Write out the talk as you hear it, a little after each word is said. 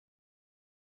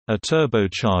A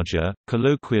turbocharger,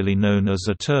 colloquially known as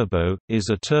a turbo, is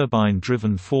a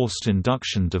turbine-driven forced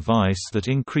induction device that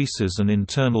increases an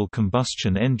internal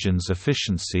combustion engine's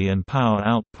efficiency and power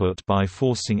output by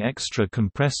forcing extra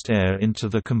compressed air into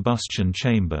the combustion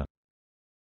chamber.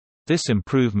 This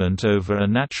improvement over a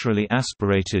naturally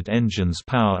aspirated engine's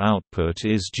power output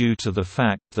is due to the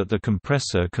fact that the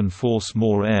compressor can force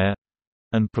more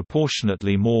air—and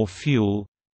proportionately more fuel—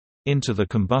 into the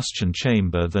combustion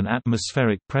chamber than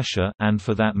atmospheric pressure and,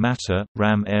 for that matter,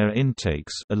 ram air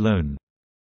intakes alone.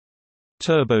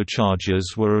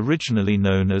 Turbochargers were originally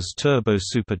known as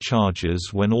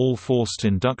turbo-superchargers when all forced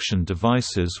induction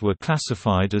devices were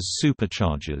classified as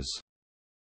superchargers.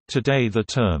 Today the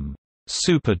term,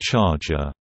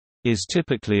 supercharger, is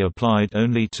typically applied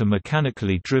only to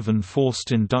mechanically driven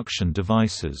forced induction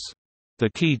devices. The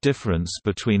key difference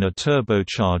between a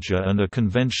turbocharger and a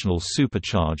conventional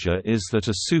supercharger is that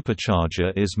a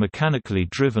supercharger is mechanically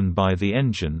driven by the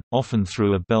engine, often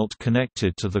through a belt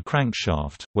connected to the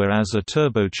crankshaft, whereas a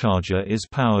turbocharger is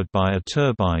powered by a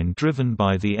turbine driven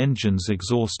by the engine's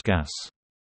exhaust gas.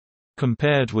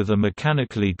 Compared with a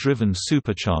mechanically driven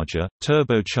supercharger,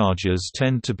 turbochargers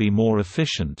tend to be more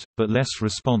efficient, but less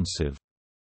responsive.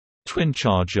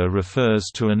 Twincharger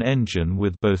refers to an engine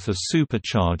with both a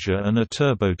supercharger and a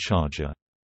turbocharger.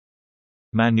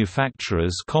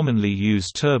 Manufacturers commonly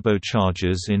use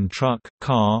turbochargers in truck,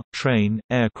 car, train,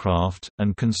 aircraft,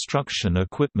 and construction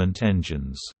equipment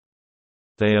engines.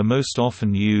 They are most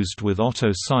often used with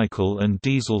Otto cycle and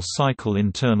diesel cycle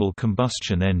internal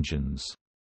combustion engines.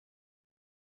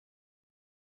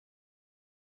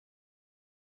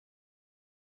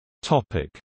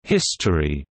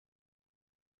 History.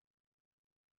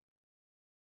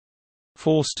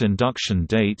 Forced induction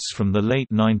dates from the late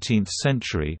 19th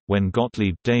century, when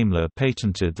Gottlieb Daimler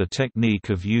patented the technique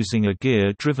of using a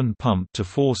gear-driven pump to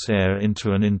force air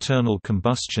into an internal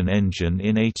combustion engine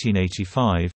in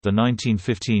 1885. The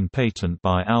 1915 patent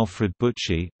by Alfred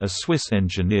Bucci, a Swiss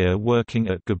engineer working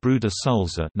at Gebruder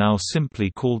Sulzer, now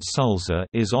simply called Sulzer,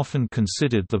 is often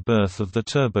considered the birth of the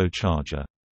turbocharger.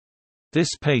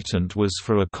 This patent was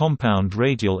for a compound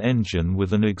radial engine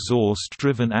with an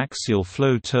exhaust-driven axial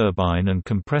flow turbine and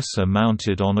compressor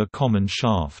mounted on a common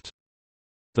shaft.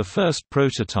 The first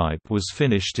prototype was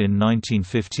finished in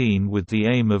 1915 with the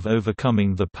aim of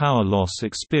overcoming the power loss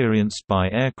experienced by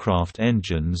aircraft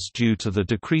engines due to the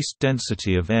decreased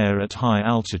density of air at high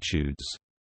altitudes.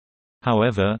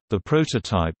 However, the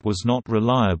prototype was not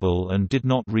reliable and did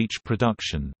not reach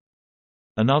production.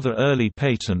 Another early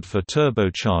patent for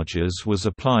turbochargers was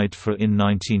applied for in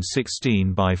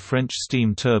 1916 by French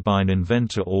steam turbine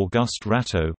inventor Auguste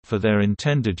Rateau, for their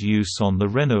intended use on the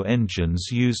Renault engines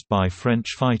used by French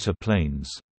fighter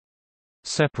planes.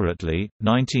 Separately,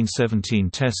 1917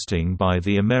 testing by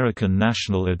the American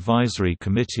National Advisory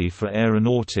Committee for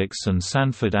Aeronautics and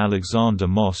Sanford Alexander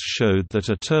Moss showed that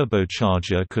a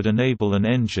turbocharger could enable an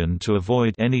engine to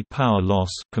avoid any power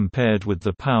loss compared with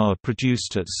the power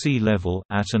produced at sea level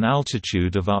at an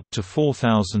altitude of up to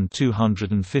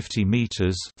 4,250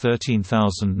 meters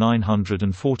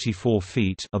 (13,944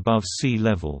 feet) above sea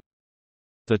level.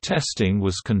 The testing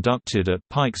was conducted at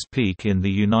Pikes Peak in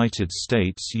the United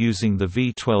States using the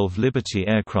V-12 Liberty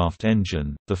aircraft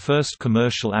engine. The first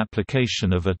commercial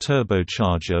application of a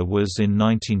turbocharger was in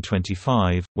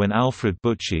 1925, when Alfred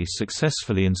Bucci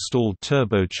successfully installed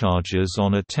turbochargers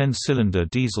on a 10-cylinder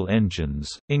diesel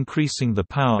engines, increasing the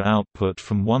power output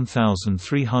from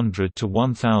 1,300 to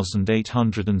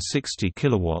 1,860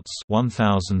 kilowatts,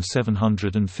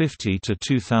 1,750 to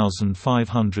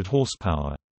 2,500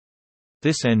 horsepower.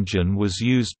 This engine was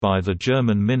used by the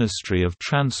German Ministry of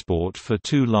Transport for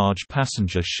two large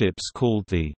passenger ships called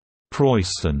the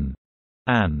Preußen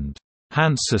and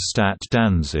Hansestadt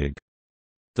Danzig.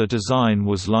 The design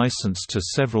was licensed to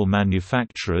several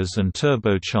manufacturers and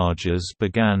turbochargers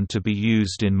began to be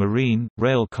used in marine,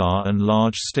 railcar and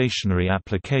large stationary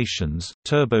applications.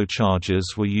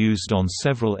 Turbochargers were used on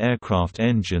several aircraft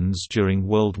engines during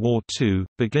World War II,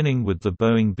 beginning with the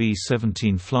Boeing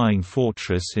B-17 Flying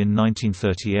Fortress in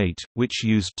 1938, which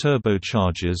used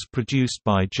turbochargers produced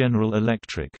by General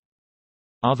Electric.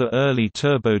 Other early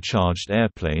turbocharged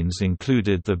airplanes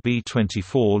included the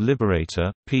B-24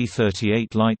 Liberator,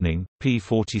 P-38 Lightning,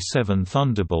 P-47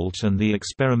 Thunderbolt and the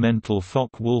experimental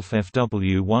Focke-Wulf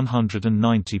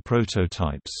FW-190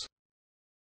 prototypes.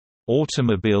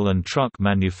 Automobile and truck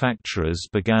manufacturers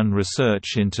began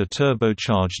research into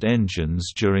turbocharged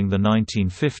engines during the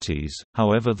 1950s,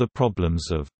 however the problems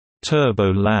of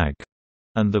turbo lag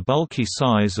and the bulky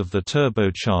size of the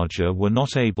turbocharger were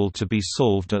not able to be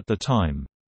solved at the time.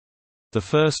 The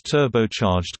first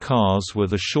turbocharged cars were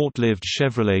the short-lived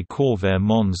Chevrolet Corvair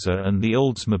Monza and the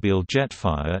Oldsmobile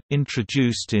Jetfire,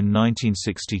 introduced in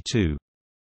 1962.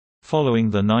 Following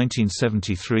the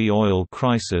 1973 oil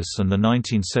crisis and the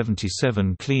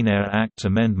 1977 Clean Air Act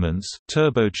amendments,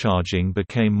 turbocharging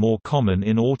became more common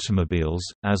in automobiles,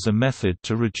 as a method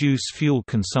to reduce fuel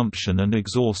consumption and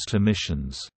exhaust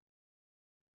emissions.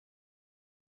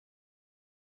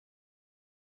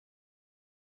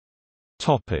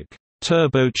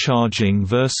 Turbocharging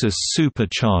versus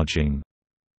supercharging.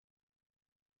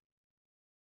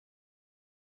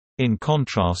 In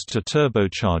contrast to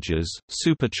turbochargers,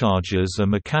 superchargers are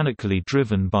mechanically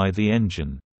driven by the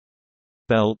engine.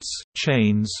 Belts,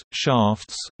 chains,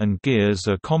 shafts, and gears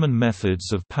are common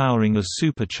methods of powering a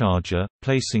supercharger,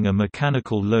 placing a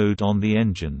mechanical load on the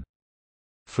engine.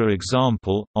 For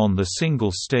example, on the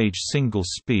single-stage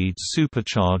single-speed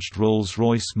supercharged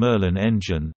Rolls-Royce Merlin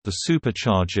engine, the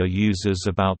supercharger uses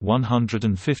about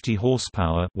 150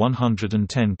 horsepower,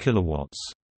 110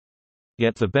 kilowatts.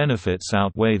 Yet the benefits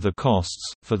outweigh the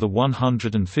costs. For the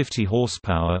 150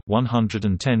 horsepower,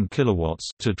 110 kilowatts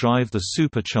to drive the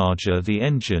supercharger, the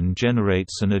engine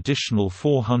generates an additional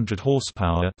 400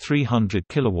 horsepower, 300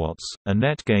 kilowatts, a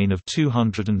net gain of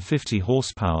 250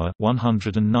 horsepower,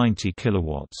 190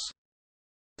 kilowatts.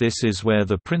 This is where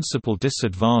the principal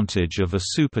disadvantage of a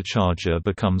supercharger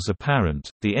becomes apparent.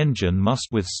 The engine must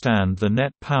withstand the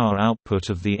net power output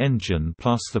of the engine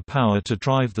plus the power to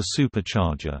drive the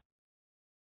supercharger.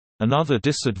 Another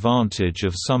disadvantage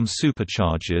of some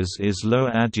superchargers is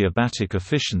low adiabatic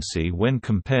efficiency when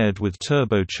compared with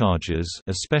turbochargers,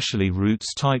 especially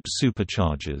Roots-type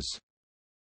superchargers.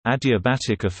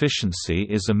 Adiabatic efficiency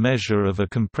is a measure of a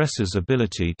compressor's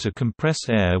ability to compress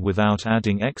air without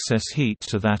adding excess heat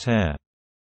to that air.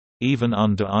 Even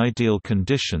under ideal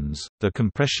conditions, the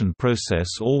compression process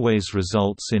always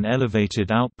results in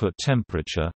elevated output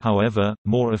temperature, however,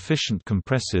 more efficient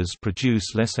compressors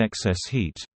produce less excess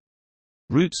heat.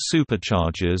 Roots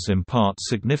superchargers impart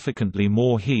significantly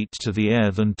more heat to the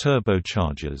air than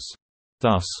turbochargers.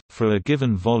 Thus, for a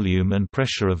given volume and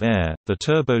pressure of air, the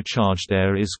turbocharged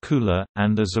air is cooler,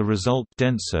 and as a result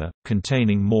denser,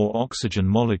 containing more oxygen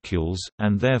molecules,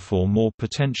 and therefore more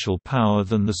potential power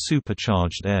than the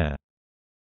supercharged air.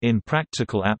 In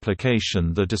practical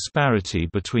application, the disparity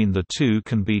between the two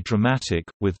can be dramatic,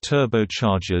 with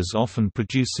turbochargers often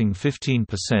producing 15%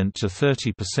 to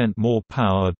 30% more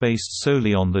power based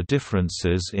solely on the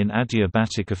differences in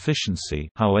adiabatic efficiency.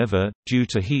 However, due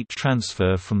to heat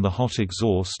transfer from the hot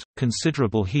exhaust,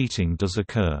 considerable heating does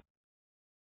occur.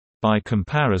 By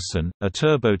comparison, a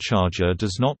turbocharger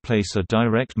does not place a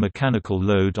direct mechanical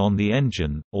load on the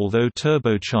engine, although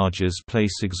turbochargers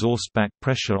place exhaust back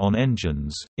pressure on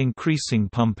engines, increasing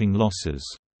pumping losses.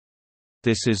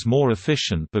 This is more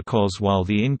efficient because while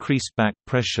the increased back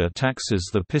pressure taxes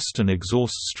the piston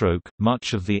exhaust stroke,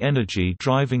 much of the energy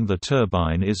driving the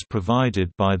turbine is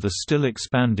provided by the still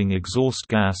expanding exhaust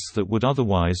gas that would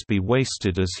otherwise be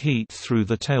wasted as heat through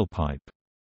the tailpipe.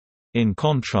 In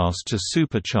contrast to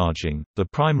supercharging, the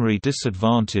primary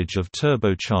disadvantage of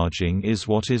turbocharging is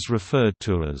what is referred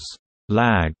to as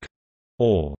lag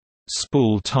or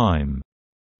spool time.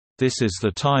 This is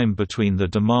the time between the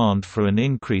demand for an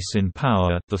increase in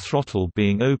power, the throttle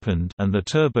being opened, and the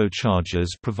turbochargers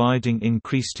providing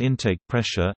increased intake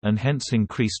pressure, and hence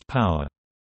increased power.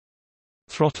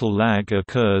 Throttle lag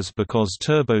occurs because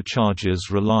turbochargers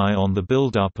rely on the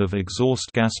buildup of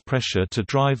exhaust gas pressure to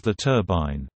drive the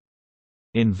turbine.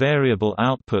 In variable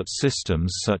output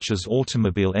systems such as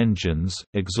automobile engines,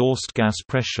 exhaust gas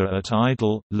pressure at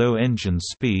idle, low engine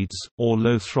speeds, or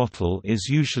low throttle is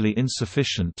usually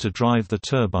insufficient to drive the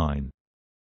turbine.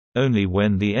 Only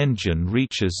when the engine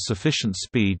reaches sufficient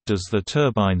speed does the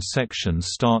turbine section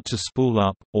start to spool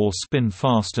up, or spin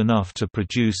fast enough to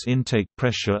produce intake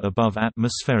pressure above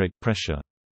atmospheric pressure.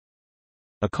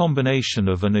 A combination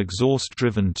of an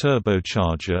exhaust-driven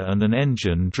turbocharger and an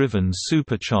engine-driven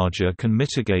supercharger can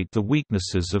mitigate the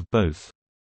weaknesses of both.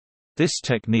 This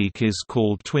technique is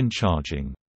called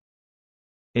twin-charging.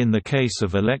 In the case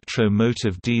of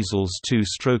electro-motive diesel's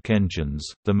two-stroke engines,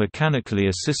 the mechanically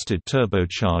assisted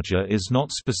turbocharger is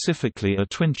not specifically a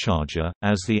twin-charger,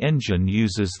 as the engine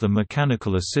uses the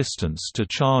mechanical assistance to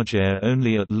charge air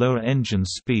only at lower engine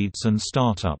speeds and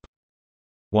startup.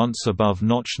 Once above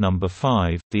notch number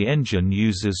 5, the engine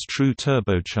uses true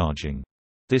turbocharging.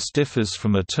 This differs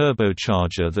from a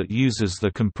turbocharger that uses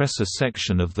the compressor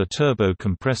section of the turbo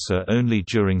compressor only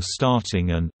during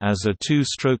starting and, as a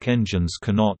two-stroke engines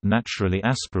cannot naturally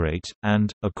aspirate,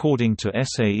 and, according to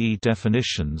SAE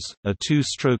definitions, a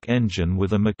two-stroke engine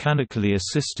with a mechanically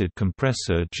assisted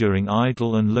compressor during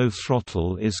idle and low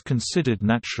throttle is considered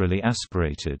naturally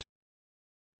aspirated.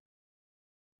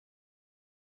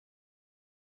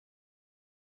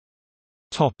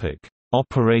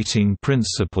 Operating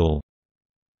principle.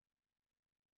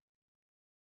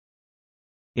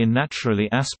 In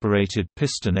naturally aspirated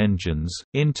piston engines,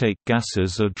 intake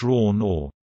gases are drawn or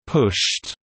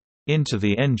pushed into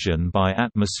the engine by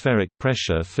atmospheric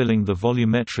pressure filling the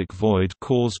volumetric void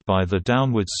caused by the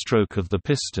downward stroke of the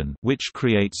piston, which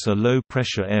creates a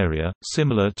low-pressure area,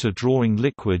 similar to drawing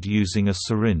liquid using a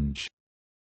syringe.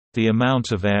 The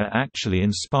amount of air actually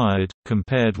inspired,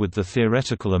 compared with the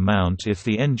theoretical amount if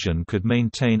the engine could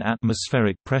maintain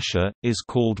atmospheric pressure, is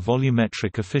called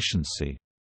volumetric efficiency.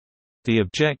 The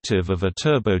objective of a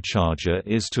turbocharger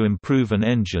is to improve an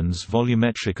engine's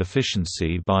volumetric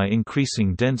efficiency by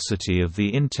increasing density of the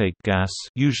intake gas,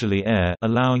 usually air,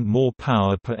 allowing more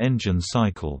power per engine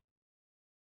cycle.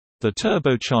 The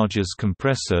turbocharger's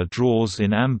compressor draws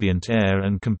in ambient air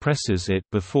and compresses it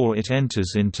before it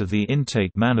enters into the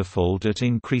intake manifold at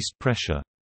increased pressure.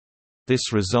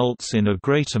 This results in a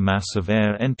greater mass of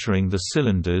air entering the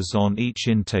cylinders on each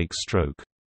intake stroke.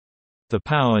 The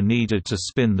power needed to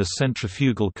spin the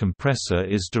centrifugal compressor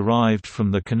is derived from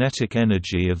the kinetic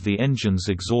energy of the engine's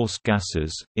exhaust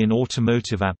gases. In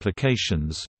automotive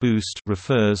applications, boost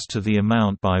refers to the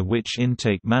amount by which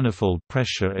intake manifold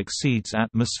pressure exceeds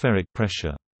atmospheric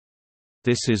pressure.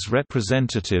 This is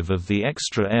representative of the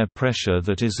extra air pressure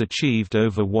that is achieved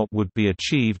over what would be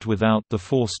achieved without the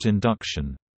forced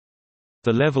induction.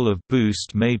 The level of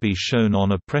boost may be shown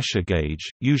on a pressure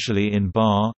gauge, usually in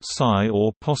bar, psi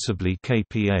or possibly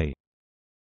kPa.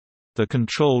 The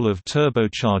control of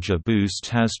turbocharger boost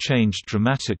has changed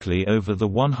dramatically over the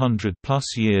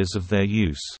 100-plus years of their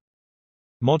use.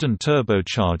 Modern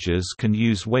turbochargers can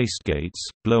use wastegates,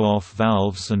 blow-off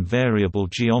valves and variable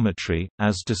geometry,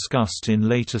 as discussed in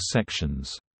later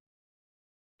sections.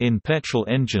 In petrol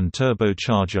engine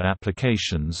turbocharger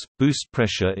applications, boost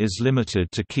pressure is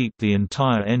limited to keep the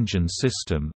entire engine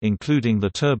system, including the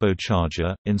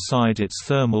turbocharger, inside its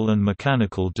thermal and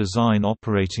mechanical design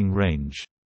operating range.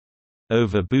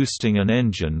 Over-boosting an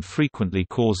engine frequently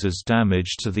causes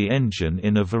damage to the engine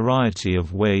in a variety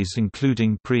of ways,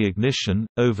 including pre-ignition,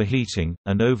 overheating,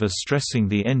 and over-stressing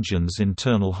the engine's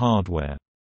internal hardware.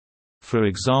 For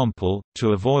example,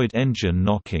 to avoid engine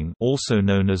knocking, also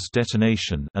known as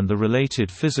detonation, and the related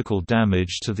physical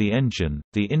damage to the engine,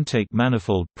 the intake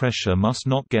manifold pressure must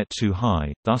not get too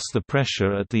high, thus the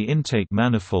pressure at the intake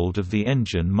manifold of the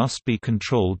engine must be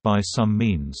controlled by some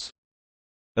means.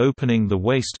 Opening the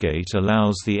wastegate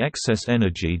allows the excess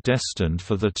energy destined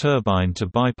for the turbine to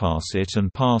bypass it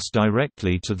and pass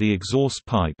directly to the exhaust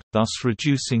pipe, thus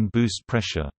reducing boost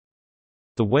pressure.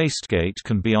 The wastegate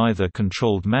can be either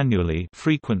controlled manually,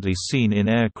 frequently seen in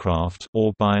aircraft,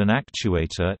 or by an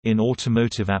actuator. In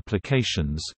automotive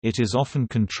applications, it is often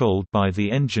controlled by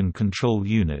the engine control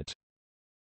unit.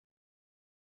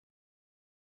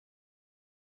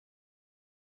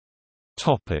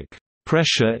 Topic: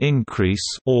 Pressure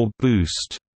increase or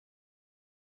boost.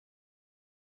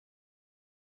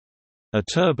 A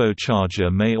turbocharger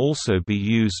may also be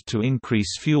used to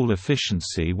increase fuel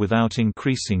efficiency without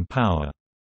increasing power.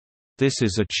 This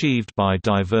is achieved by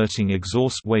diverting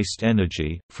exhaust waste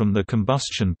energy from the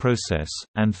combustion process,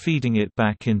 and feeding it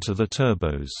back into the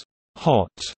turbo's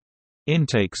hot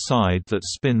intake side that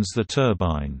spins the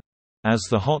turbine. As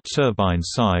the hot turbine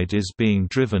side is being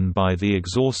driven by the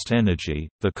exhaust energy,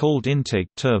 the cold intake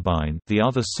turbine, the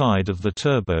other side of the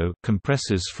turbo,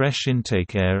 compresses fresh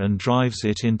intake air and drives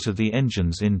it into the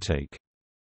engine's intake.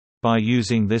 By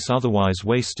using this otherwise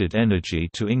wasted energy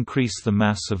to increase the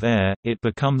mass of air, it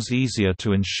becomes easier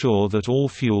to ensure that all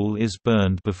fuel is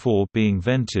burned before being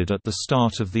vented at the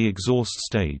start of the exhaust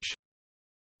stage.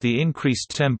 The increased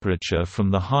temperature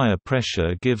from the higher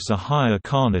pressure gives a higher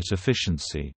Carnot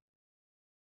efficiency.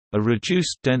 A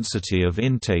reduced density of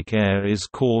intake air is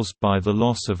caused by the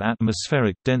loss of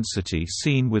atmospheric density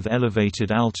seen with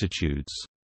elevated altitudes.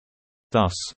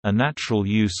 Thus, a natural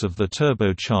use of the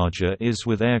turbocharger is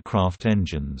with aircraft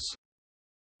engines.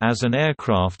 As an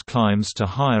aircraft climbs to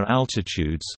higher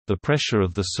altitudes, the pressure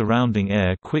of the surrounding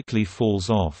air quickly falls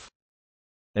off.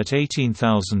 At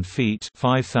 18,000 feet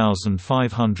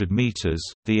 (5,500 meters),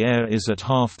 the air is at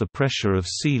half the pressure of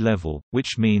sea level,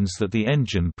 which means that the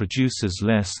engine produces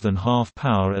less than half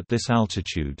power at this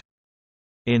altitude.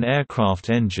 In aircraft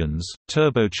engines,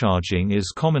 turbocharging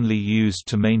is commonly used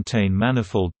to maintain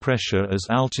manifold pressure as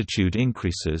altitude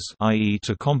increases, i.e.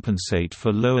 to compensate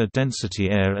for lower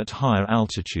density air at higher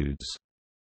altitudes.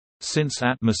 Since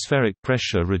atmospheric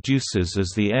pressure reduces as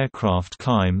the aircraft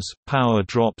climbs, power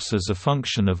drops as a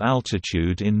function of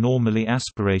altitude in normally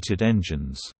aspirated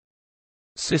engines.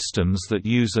 Systems that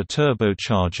use a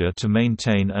turbocharger to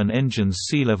maintain an engine's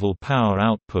sea-level power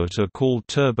output are called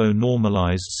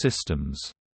turbo-normalized systems.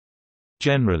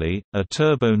 Generally, a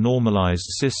turbo-normalized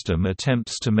system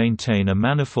attempts to maintain a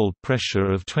manifold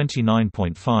pressure of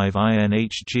 29.5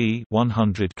 INHG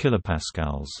 100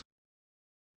 kPa.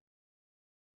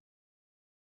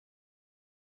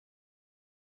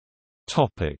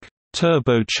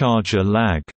 Turbocharger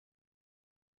lag.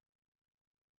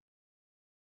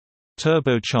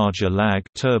 Turbocharger lag,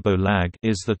 turbo lag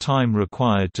is the time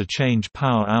required to change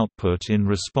power output in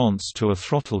response to a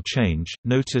throttle change,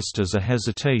 noticed as a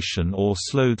hesitation or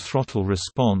slowed throttle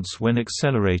response when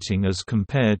accelerating as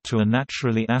compared to a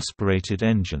naturally aspirated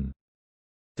engine.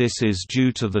 This is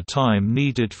due to the time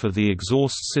needed for the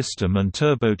exhaust system and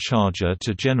turbocharger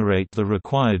to generate the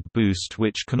required boost,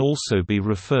 which can also be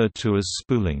referred to as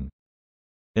spooling.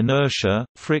 Inertia,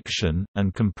 friction,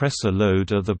 and compressor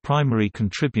load are the primary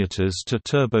contributors to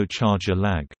turbocharger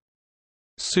lag.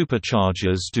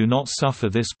 Superchargers do not suffer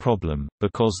this problem,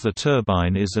 because the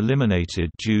turbine is eliminated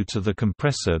due to the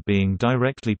compressor being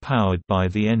directly powered by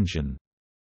the engine.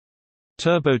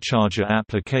 Turbocharger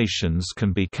applications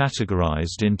can be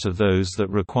categorized into those that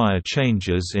require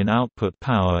changes in output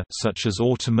power such as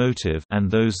automotive and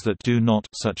those that do not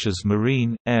such as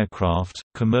marine, aircraft,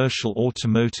 commercial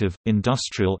automotive,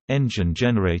 industrial, engine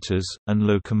generators, and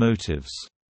locomotives.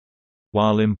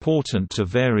 While important to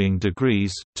varying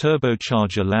degrees,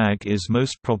 turbocharger lag is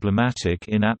most problematic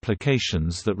in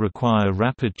applications that require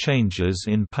rapid changes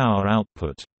in power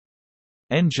output.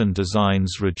 Engine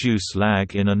designs reduce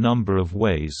lag in a number of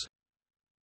ways.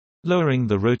 Lowering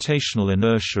the rotational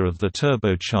inertia of the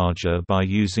turbocharger by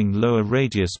using lower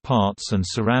radius parts and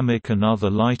ceramic and other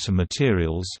lighter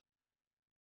materials.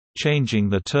 Changing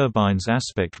the turbine's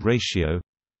aspect ratio.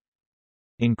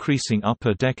 Increasing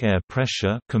upper deck air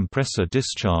pressure, compressor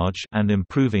discharge, and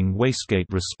improving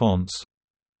wastegate response.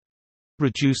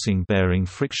 Reducing bearing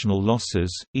frictional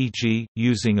losses, e.g.,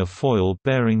 using a foil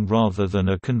bearing rather than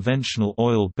a conventional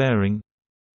oil bearing.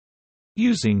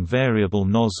 Using variable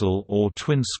nozzle or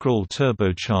twin-scroll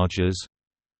turbochargers.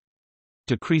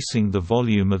 Decreasing the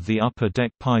volume of the upper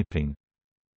deck piping.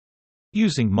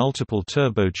 Using multiple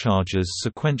turbochargers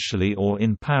sequentially or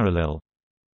in parallel.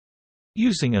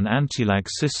 Using an anti-lag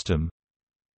system.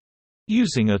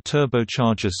 Using a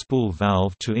turbocharger spool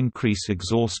valve to increase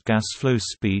exhaust gas flow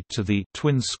speed to the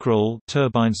twin-scroll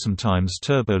turbine. Sometimes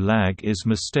turbo lag is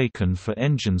mistaken for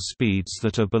engine speeds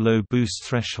that are below boost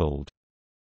threshold.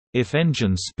 If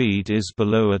engine speed is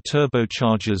below a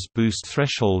turbocharger's boost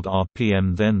threshold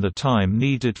RPM, then the time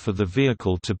needed for the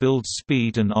vehicle to build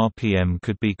speed and RPM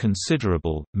could be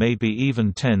considerable, maybe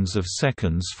even tens of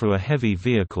seconds for a heavy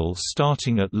vehicle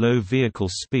starting at low vehicle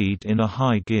speed in a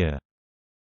high gear.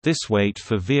 This wait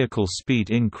for vehicle speed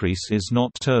increase is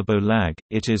not turbo lag,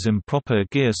 it is improper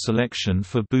gear selection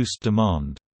for boost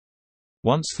demand.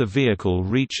 Once the vehicle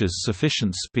reaches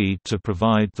sufficient speed to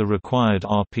provide the required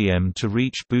RPM to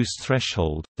reach boost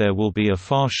threshold, there will be a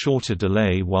far shorter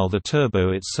delay while the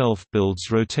turbo itself builds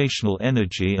rotational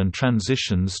energy and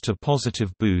transitions to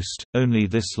positive boost. Only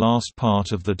this last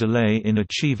part of the delay in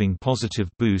achieving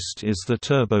positive boost is the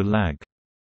turbo lag.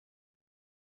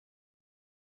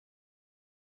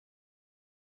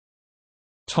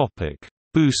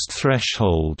 Boost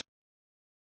threshold.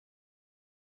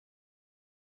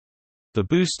 The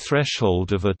boost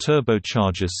threshold of a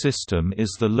turbocharger system is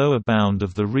the lower bound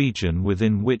of the region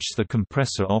within which the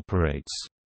compressor operates.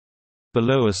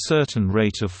 Below a certain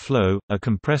rate of flow, a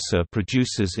compressor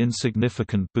produces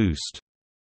insignificant boost.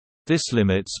 This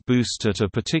limits boost at a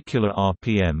particular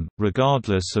RPM,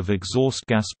 regardless of exhaust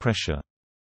gas pressure.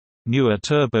 Newer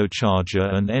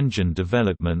turbocharger and engine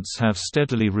developments have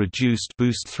steadily reduced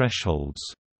boost thresholds.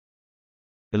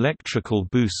 Electrical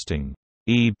boosting,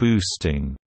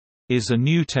 e-boosting, is a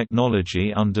new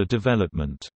technology under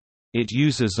development. It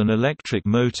uses an electric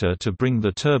motor to bring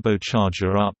the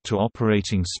turbocharger up to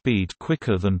operating speed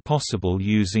quicker than possible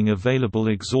using available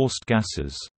exhaust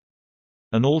gases.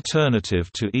 An alternative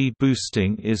to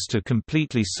e-boosting is to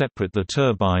completely separate the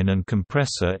turbine and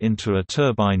compressor into a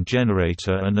turbine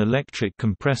generator and electric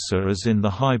compressor as in the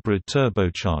hybrid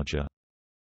turbocharger.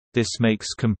 This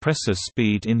makes compressor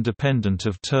speed independent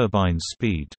of turbine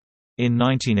speed. In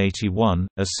 1981,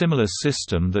 a similar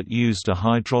system that used a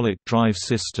hydraulic drive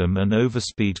system and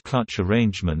overspeed clutch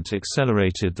arrangement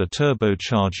accelerated the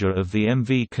turbocharger of the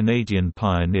MV Canadian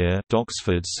Pioneer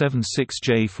Doxford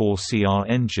 76J4CR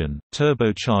engine.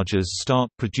 Turbochargers start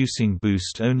producing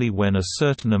boost only when a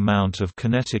certain amount of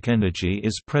kinetic energy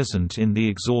is present in the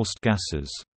exhaust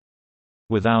gases.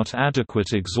 Without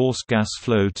adequate exhaust gas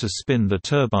flow to spin the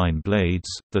turbine blades,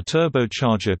 the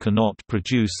turbocharger cannot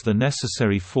produce the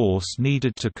necessary force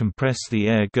needed to compress the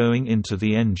air going into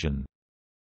the engine.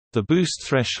 The boost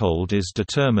threshold is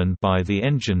determined by the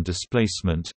engine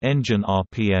displacement, engine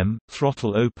RPM,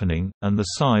 throttle opening, and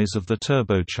the size of the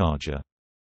turbocharger.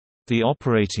 The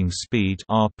operating speed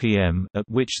 (RPM) at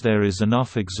which there is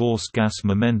enough exhaust gas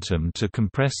momentum to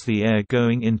compress the air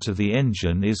going into the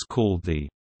engine is called the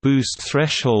boost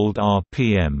threshold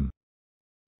RPM.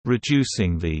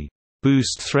 Reducing the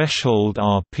boost threshold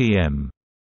RPM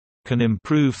can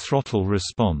improve throttle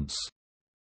response.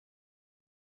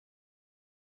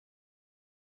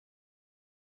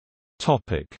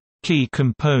 Topic: Key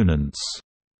components.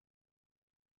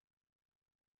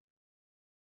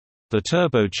 The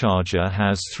turbocharger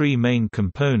has three main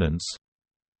components.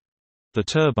 The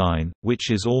turbine,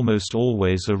 which is almost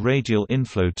always a radial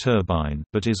inflow turbine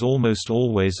but is almost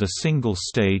always a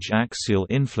single-stage axial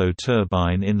inflow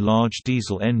turbine in large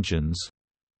diesel engines.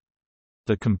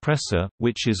 The compressor,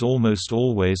 which is almost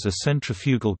always a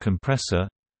centrifugal compressor.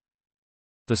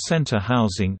 The center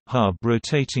housing, hub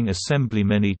rotating assembly.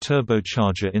 Many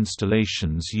turbocharger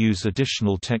installations use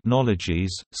additional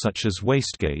technologies, such as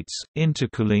wastegates,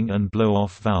 intercooling and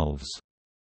blow-off valves.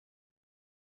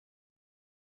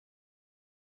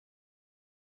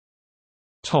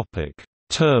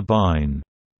 Turbine.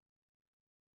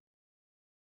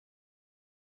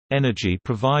 Energy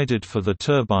provided for the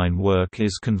turbine work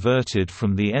is converted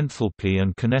from the enthalpy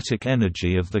and kinetic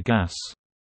energy of the gas.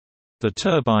 The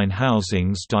turbine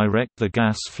housings direct the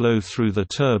gas flow through the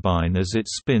turbine as it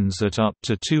spins at up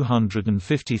to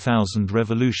 250,000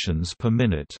 revolutions per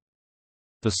minute.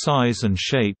 The size and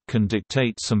shape can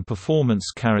dictate some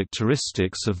performance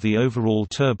characteristics of the overall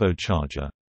turbocharger.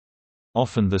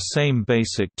 Often the same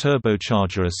basic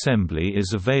turbocharger assembly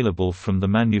is available from the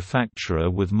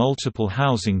manufacturer with multiple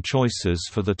housing choices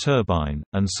for the turbine,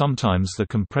 and sometimes the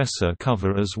compressor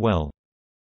cover as well.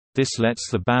 This lets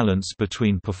the balance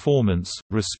between performance,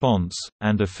 response,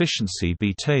 and efficiency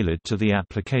be tailored to the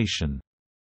application.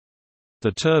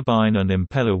 The turbine and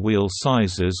impeller wheel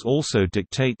sizes also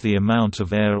dictate the amount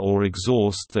of air or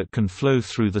exhaust that can flow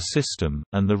through the system,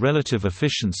 and the relative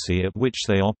efficiency at which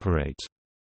they operate.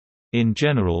 In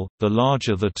general, the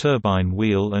larger the turbine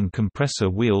wheel and compressor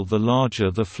wheel, the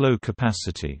larger the flow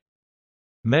capacity.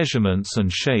 Measurements and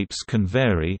shapes can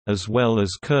vary, as well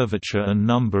as curvature and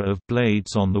number of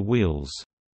blades on the wheels.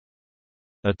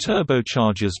 A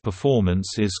turbocharger's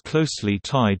performance is closely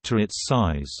tied to its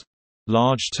size.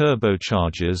 Large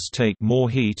turbochargers take more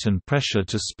heat and pressure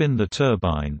to spin the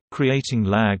turbine, creating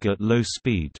lag at low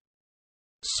speed.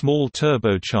 Small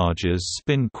turbochargers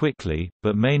spin quickly,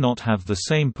 but may not have the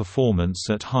same performance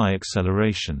at high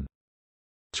acceleration.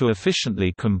 To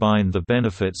efficiently combine the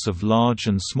benefits of large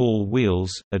and small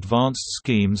wheels, advanced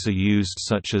schemes are used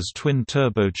such as twin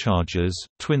turbochargers,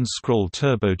 twin-scroll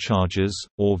turbochargers,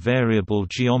 or variable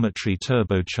geometry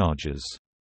turbochargers.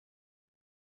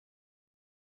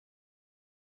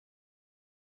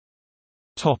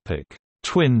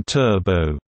 Twin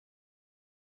turbo.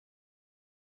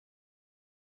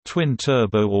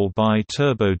 Twin-turbo or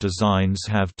bi-turbo designs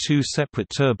have two separate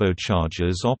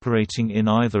turbochargers operating in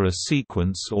either a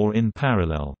sequence or in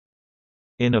parallel.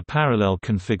 In a parallel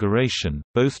configuration,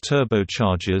 both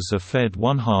turbochargers are fed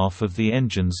one half of the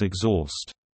engine's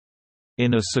exhaust.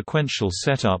 In a sequential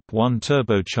setup, one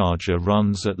turbocharger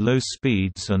runs at low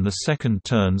speeds and the second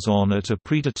turns on at a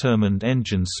predetermined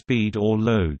engine speed or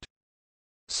load.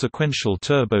 Sequential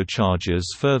turbochargers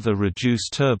further reduce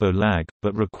turbo lag,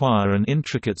 but require an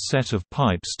intricate set of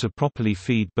pipes to properly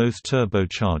feed both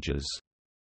turbochargers.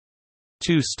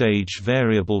 Two-stage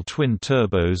variable twin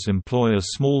turbos employ a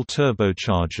small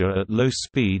turbocharger at low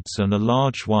speeds and a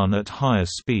large one at higher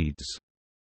speeds.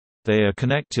 They are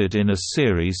connected in a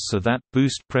series so that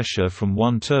boost pressure from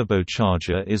one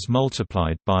turbocharger is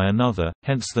multiplied by another,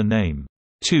 hence the name,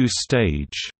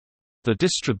 two-stage. The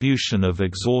distribution of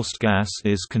exhaust gas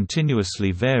is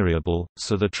continuously variable,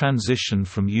 so the transition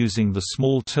from using the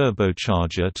small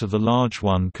turbocharger to the large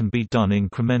one can be done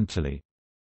incrementally.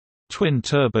 Twin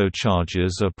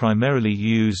turbochargers are primarily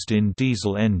used in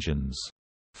diesel engines.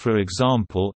 For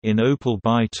example, in Opel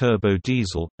bi-turbo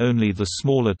diesel, only the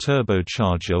smaller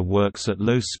turbocharger works at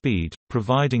low speed,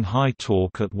 providing high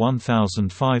torque at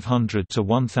 1,500 to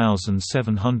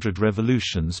 1,700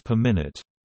 revolutions per minute.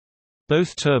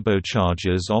 Both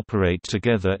turbochargers operate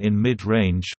together in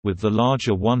mid-range, with the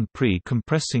larger one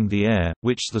pre-compressing the air,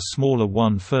 which the smaller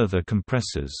one further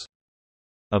compresses.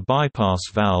 A bypass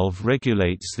valve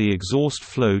regulates the exhaust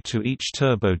flow to each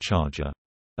turbocharger.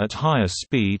 At higher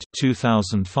speed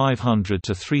 2,500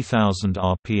 to 3,000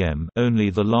 rpm only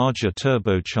the larger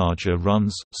turbocharger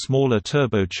runs. Smaller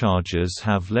turbochargers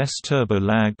have less turbo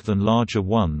lag than larger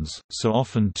ones, so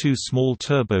often two small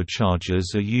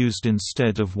turbochargers are used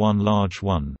instead of one large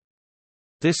one.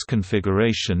 This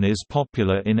configuration is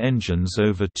popular in engines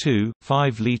over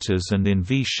 2.5 liters and in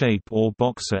V-shape or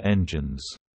boxer engines.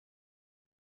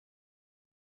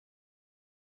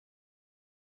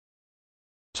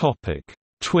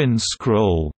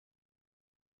 Twin-scroll.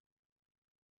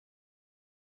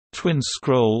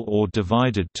 Twin-scroll or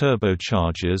divided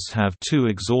turbochargers have two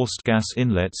exhaust gas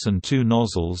inlets and two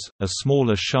nozzles, a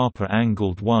smaller sharper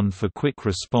angled one for quick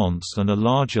response and a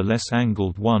larger less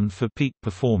angled one for peak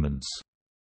performance.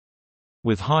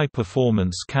 With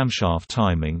high-performance camshaft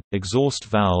timing, exhaust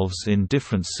valves in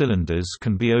different cylinders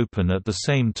can be open at the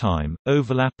same time,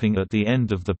 overlapping at the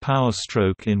end of the power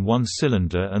stroke in one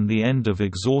cylinder and the end of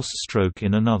exhaust stroke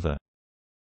in another.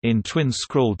 In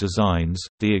twin-scroll designs,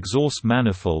 the exhaust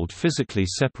manifold physically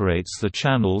separates the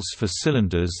channels for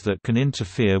cylinders that can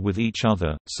interfere with each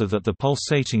other, so that the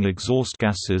pulsating exhaust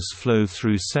gases flow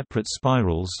through separate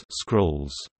spirals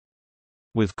scrolls.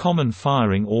 With common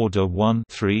firing order 1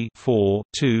 3 4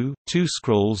 2, two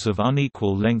scrolls of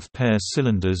unequal length pair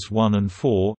cylinders 1 and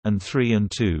 4, and 3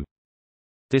 and 2.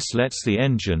 This lets the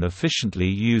engine efficiently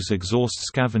use exhaust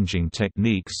scavenging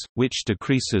techniques, which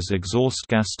decreases exhaust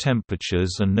gas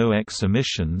temperatures and NOx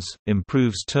emissions,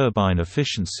 improves turbine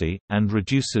efficiency, and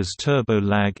reduces turbo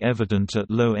lag evident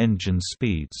at low engine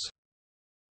speeds.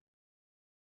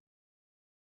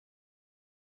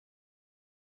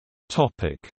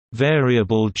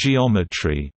 Variable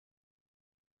geometry.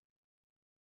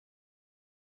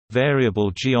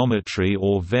 Variable geometry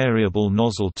or variable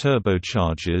nozzle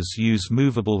turbochargers use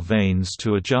movable vanes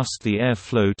to adjust the air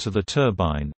flow to the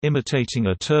turbine, imitating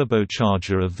a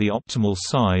turbocharger of the optimal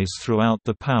size throughout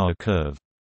the power curve.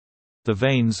 The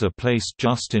vanes are placed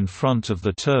just in front of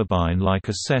the turbine like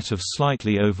a set of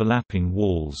slightly overlapping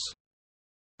walls.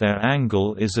 Their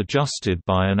angle is adjusted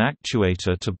by an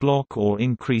actuator to block or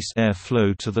increase air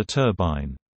flow to the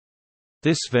turbine.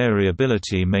 This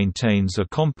variability maintains a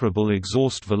comparable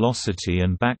exhaust velocity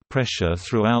and back pressure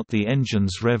throughout the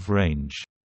engine's rev range.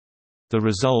 The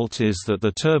result is that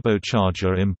the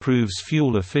turbocharger improves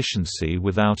fuel efficiency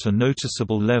without a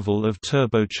noticeable level of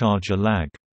turbocharger lag.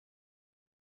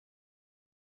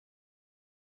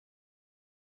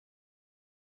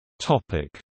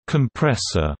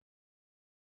 Compressor.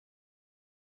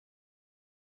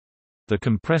 The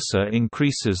compressor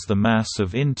increases the mass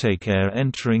of intake air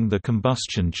entering the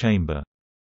combustion chamber.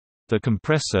 The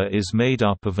compressor is made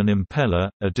up of an impeller,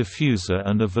 a diffuser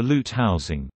and a volute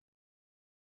housing.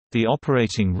 The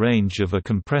operating range of a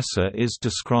compressor is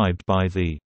described by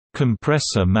the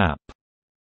compressor map.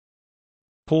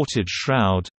 Ported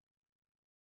shroud.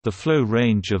 The flow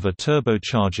range of a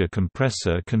turbocharger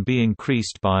compressor can be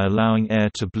increased by allowing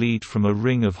air to bleed from a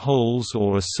ring of holes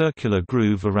or a circular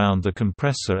groove around the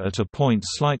compressor at a point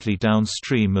slightly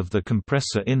downstream of the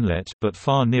compressor inlet but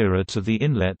far nearer to the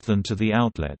inlet than to the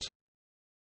outlet.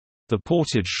 The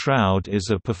ported shroud is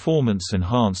a performance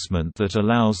enhancement that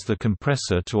allows the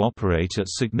compressor to operate at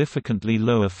significantly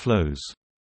lower flows.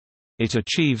 It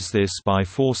achieves this by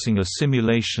forcing a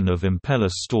simulation of impeller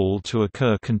stall to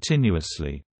occur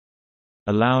continuously.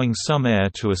 Allowing some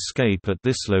air to escape at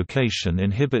this location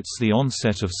inhibits the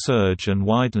onset of surge and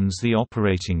widens the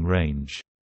operating range.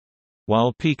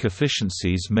 While peak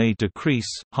efficiencies may decrease,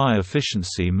 high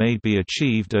efficiency may be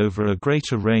achieved over a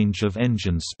greater range of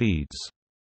engine speeds.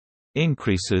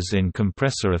 Increases in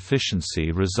compressor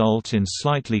efficiency result in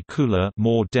slightly cooler,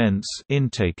 more dense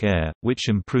intake air, which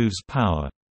improves power.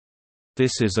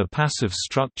 This is a passive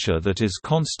structure that is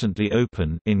constantly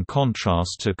open, in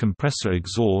contrast to compressor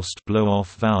exhaust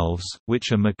blow-off valves,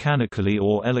 which are mechanically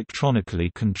or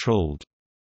electronically controlled.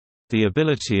 The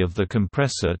ability of the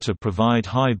compressor to provide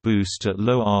high boost at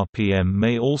low RPM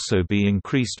may also be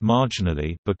increased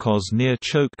marginally because near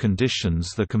choke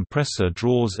conditions the compressor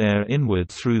draws air inward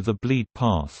through the bleed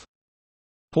path.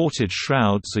 Ported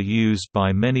shrouds are used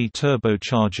by many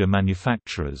turbocharger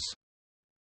manufacturers.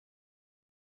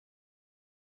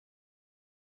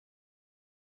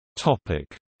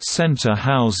 Center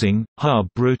housing, hub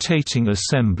rotating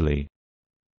assembly.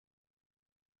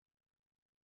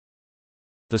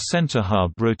 The center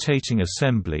hub rotating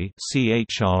assembly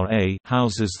 (CHRA)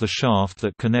 houses the shaft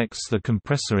that connects the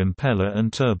compressor impeller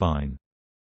and turbine.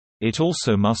 It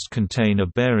also must contain a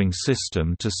bearing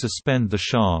system to suspend the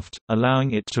shaft,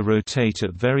 allowing it to rotate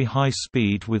at very high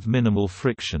speed with minimal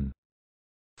friction.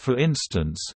 For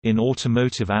instance, in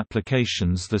automotive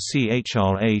applications the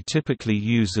CHRA typically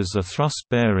uses a thrust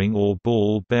bearing or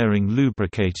ball bearing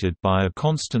lubricated by a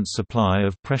constant supply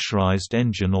of pressurized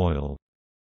engine oil.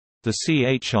 The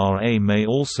CHRA may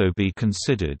also be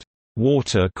considered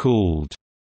water-cooled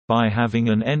by having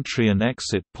an entry and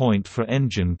exit point for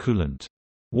engine coolant.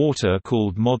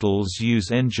 Water-cooled models use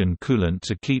engine coolant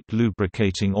to keep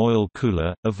lubricating oil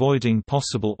cooler, avoiding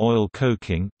possible oil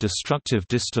coking, destructive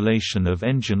distillation of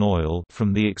engine oil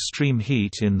from the extreme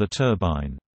heat in the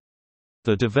turbine.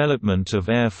 The development of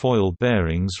airfoil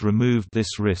bearings removed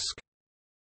this risk.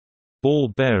 Ball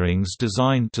bearings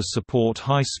designed to support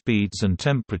high speeds and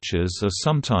temperatures are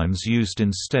sometimes used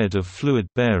instead of fluid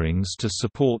bearings to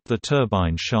support the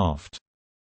turbine shaft.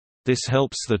 This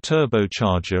helps the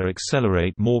turbocharger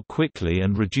accelerate more quickly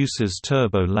and reduces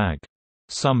turbo lag.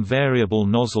 Some variable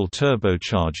nozzle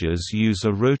turbochargers use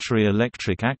a rotary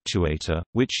electric actuator,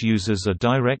 which uses a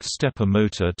direct stepper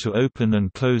motor to open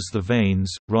and close the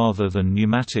vanes, rather than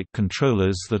pneumatic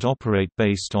controllers that operate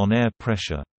based on air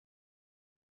pressure.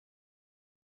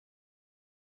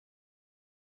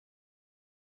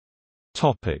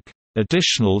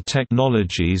 Additional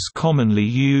technologies commonly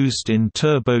used in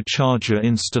turbocharger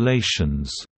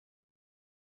installations.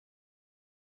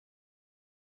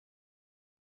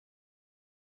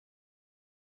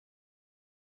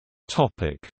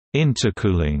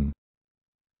 Intercooling.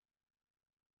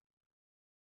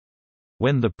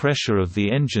 When the pressure of the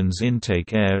engine's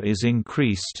intake air is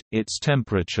increased, its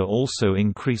temperature also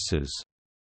increases.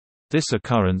 This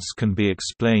occurrence can be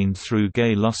explained through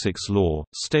Gay-Lussac's law,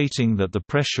 stating that the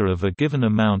pressure of a given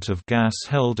amount of gas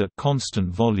held at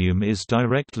constant volume is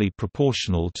directly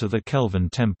proportional to the Kelvin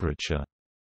temperature.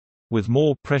 With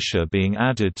more pressure being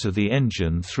added to the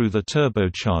engine through the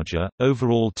turbocharger,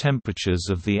 overall temperatures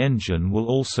of the engine will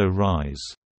also rise.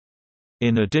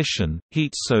 In addition,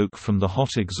 heat soak from the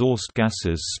hot exhaust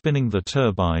gases spinning the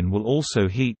turbine will also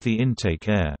heat the intake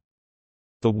air.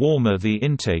 The warmer the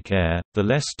intake air, the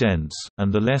less dense,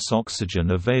 and the less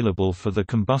oxygen available for the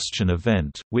combustion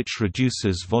event, which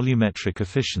reduces volumetric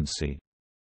efficiency.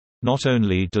 Not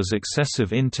only does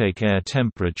excessive intake air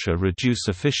temperature reduce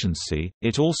efficiency,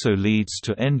 it also leads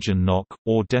to engine knock,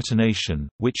 or detonation,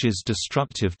 which is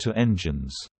destructive to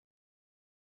engines.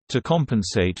 To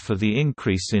compensate for the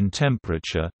increase in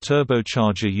temperature,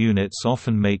 turbocharger units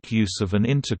often make use of an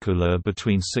intercooler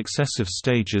between successive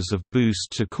stages of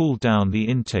boost to cool down the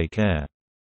intake air.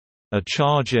 A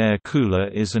charge air cooler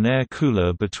is an air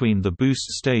cooler between the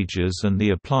boost stages and the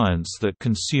appliance that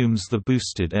consumes the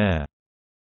boosted air.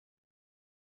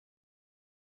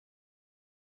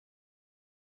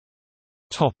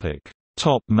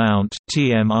 Top mount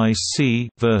 (TMIC)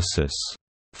 versus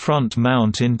front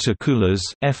mount intercoolers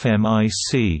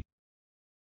 (FMIC).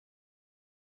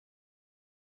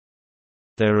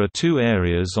 There are two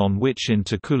areas on which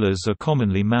intercoolers are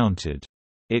commonly mounted.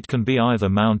 It can be either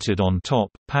mounted on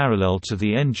top, parallel to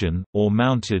the engine, or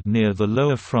mounted near the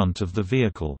lower front of the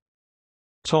vehicle.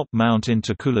 Top-mount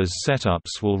intercoolers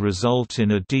setups will result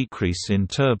in a decrease in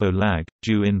turbo lag,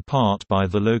 due in part by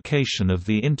the location of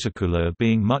the intercooler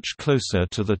being much closer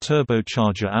to the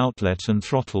turbocharger outlet and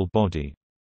throttle body.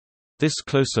 This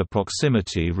closer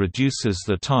proximity reduces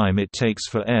the time it takes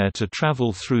for air to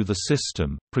travel through the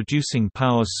system, producing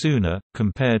power sooner,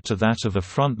 compared to that of a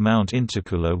front-mount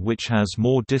intercooler which has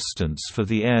more distance for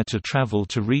the air to travel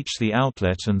to reach the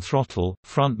outlet and throttle.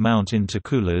 Front-mount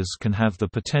intercoolers can have the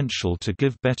potential to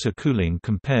give better cooling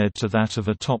compared to that of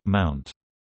a top mount.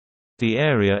 The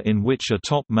area in which a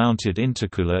top-mounted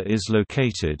intercooler is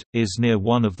located, is near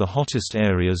one of the hottest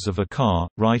areas of a car,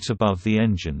 right above the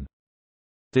engine.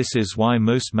 This is why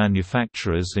most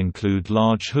manufacturers include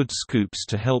large hood scoops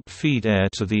to help feed air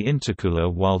to the intercooler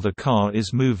while the car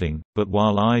is moving, but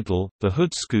while idle, the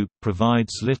hood scoop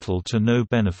provides little to no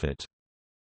benefit.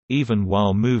 Even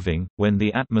while moving, when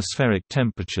the atmospheric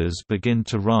temperatures begin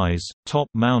to rise,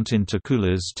 top-mount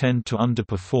intercoolers tend to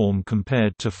underperform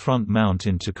compared to front-mount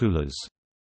intercoolers.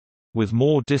 With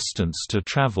more distance to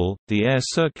travel, the air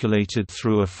circulated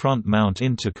through a front-mount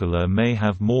intercooler may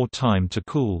have more time to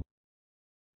cool.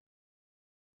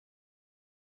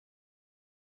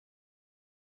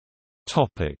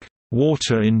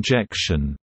 Water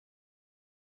injection.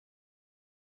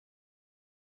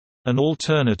 An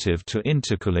alternative to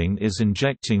intercooling is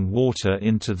injecting water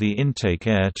into the intake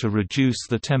air to reduce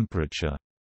the temperature.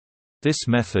 This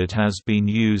method has been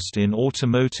used in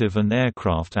automotive and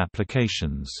aircraft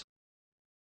applications.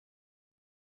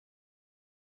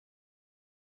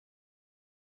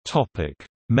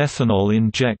 Methanol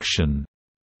injection.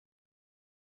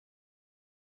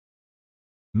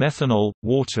 Methanol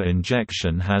water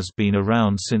injection has been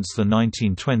around since the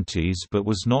 1920s but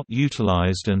was not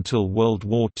utilized until World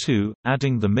War II,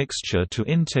 adding the mixture to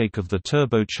intake of the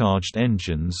turbocharged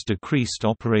engines decreased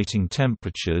operating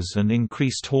temperatures and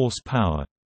increased horsepower.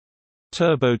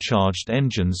 Turbocharged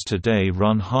engines today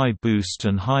run high boost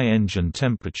and high engine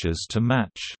temperatures to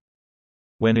match.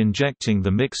 When injecting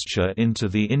the mixture into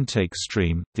the intake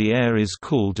stream, the air is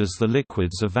cooled as the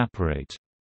liquids evaporate.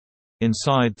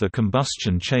 Inside the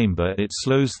combustion chamber it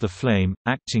slows the flame,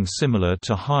 acting similar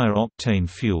to higher octane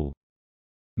fuel.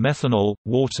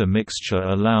 Methanol-water mixture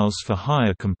allows for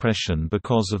higher compression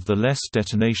because of the less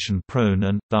detonation-prone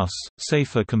and, thus,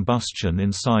 safer combustion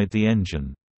inside the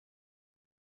engine.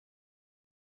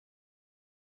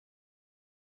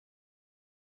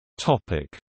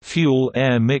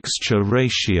 Fuel-air mixture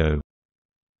ratio.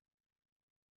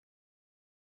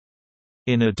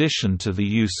 In addition to the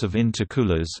use of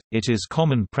intercoolers, it is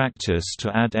common practice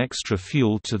to add extra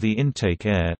fuel to the intake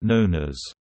air, known as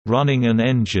running an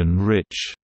engine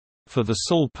rich, for the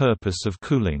sole purpose of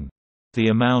cooling. The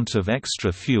amount of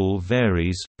extra fuel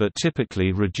varies, but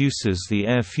typically reduces the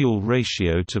air-fuel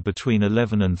ratio to between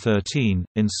 11 and 13,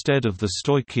 instead of the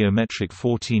stoichiometric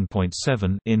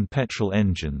 14.7 in petrol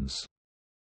engines.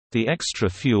 The extra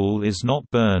fuel is not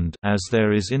burned as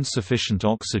there is insufficient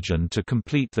oxygen to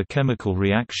complete the chemical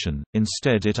reaction,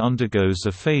 instead it undergoes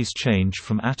a phase change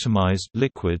from atomized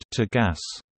liquid to gas.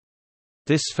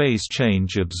 This phase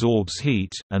change absorbs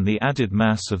heat, and the added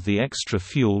mass of the extra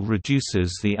fuel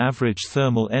reduces the average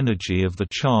thermal energy of the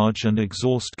charge and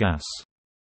exhaust gas.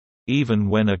 Even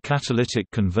when a catalytic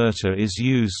converter is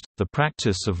used, the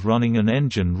practice of running an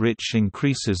engine rich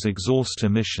increases exhaust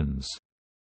emissions.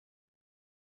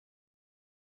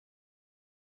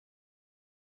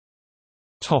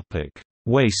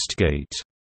 Wastegate.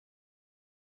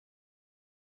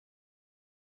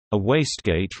 A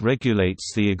wastegate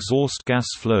regulates the exhaust gas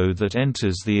flow that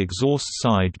enters the exhaust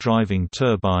side driving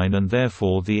turbine and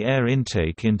therefore the air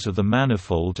intake into the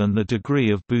manifold and the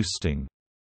degree of boosting.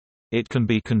 It can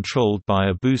be controlled by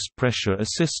a boost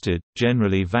pressure-assisted,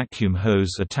 generally vacuum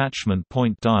hose attachment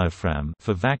point diaphragm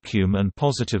for vacuum and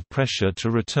positive pressure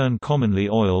to return commonly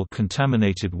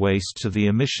oil-contaminated waste to the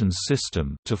emissions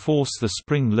system to force the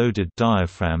spring-loaded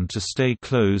diaphragm to stay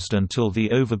closed until the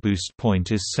overboost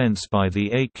point is sensed by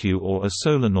the ECU or a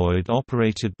solenoid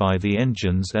operated by the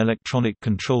engine's electronic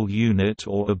control unit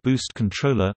or a boost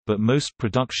controller, but most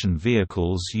production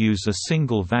vehicles use a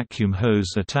single vacuum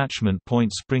hose attachment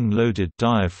point spring-loaded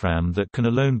diaphragm that can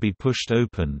alone be pushed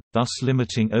open, thus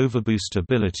limiting overboost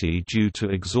ability due to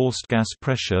exhaust gas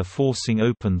pressure forcing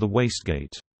open the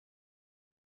wastegate.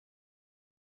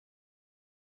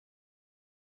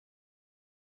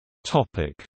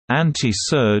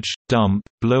 Anti-surge, dump,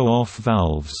 blow-off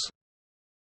valves.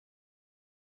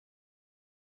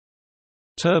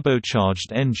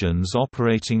 Turbocharged engines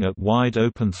operating at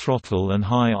wide-open throttle and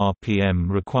high RPM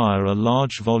require a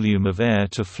large volume of air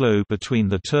to flow between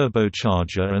the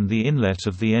turbocharger and the inlet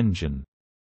of the engine.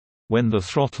 When the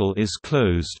throttle is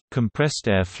closed, compressed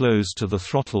air flows to the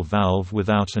throttle valve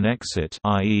without an exit,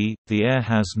 i.e., the air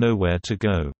has nowhere to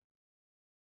go.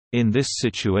 In this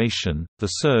situation, the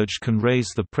surge can raise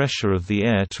the pressure of the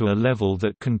air to a level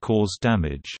that can cause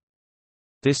damage.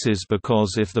 This is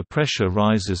because if the pressure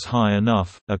rises high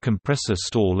enough, a compressor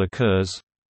stall occurs.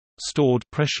 Stored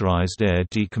pressurized air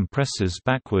decompresses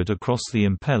backward across the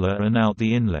impeller and out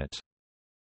the inlet.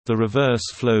 The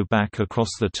reverse flow back across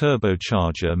the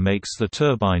turbocharger makes the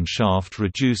turbine shaft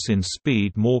reduce in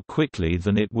speed more quickly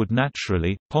than it would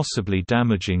naturally, possibly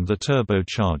damaging the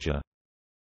turbocharger.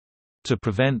 To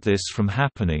prevent this from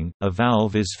happening, a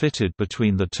valve is fitted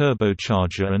between the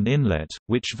turbocharger and inlet,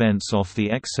 which vents off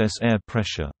the excess air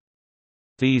pressure.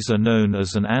 These are known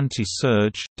as an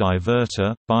anti-surge,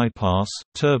 diverter, bypass,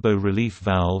 turbo relief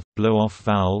valve, blow-off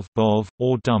valve (BOV),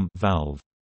 or dump valve.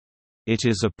 It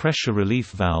is a pressure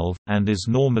relief valve, and is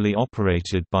normally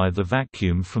operated by the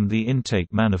vacuum from the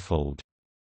intake manifold.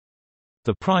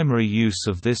 The primary use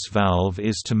of this valve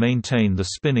is to maintain the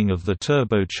spinning of the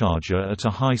turbocharger at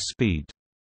a high speed.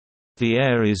 The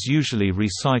air is usually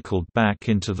recycled back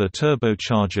into the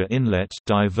turbocharger inlet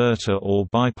diverter or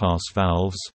bypass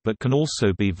valves, but can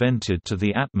also be vented to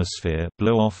the atmosphere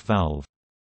blow-off valve.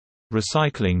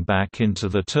 Recycling back into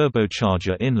the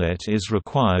turbocharger inlet is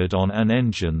required on an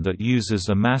engine that uses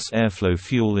a mass airflow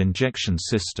fuel injection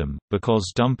system,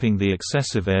 because dumping the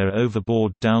excessive air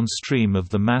overboard downstream of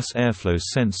the mass airflow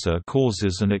sensor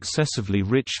causes an excessively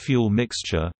rich fuel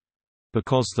mixture,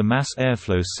 because the mass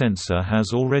airflow sensor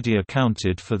has already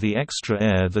accounted for the extra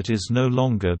air that is no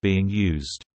longer being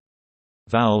used.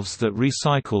 Valves that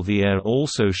recycle the air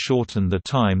also shorten the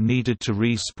time needed to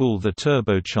re-spool the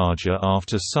turbocharger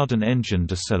after sudden engine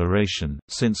deceleration,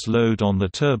 since load on the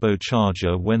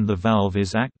turbocharger when the valve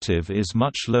is active is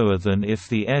much lower than if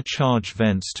the air charge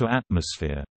vents to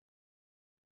atmosphere.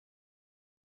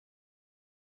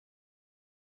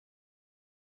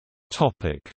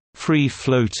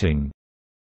 Free-floating.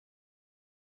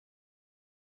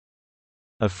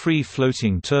 A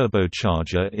free-floating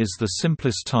turbocharger is the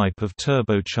simplest type of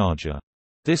turbocharger.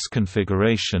 This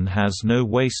configuration has no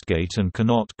wastegate and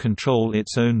cannot control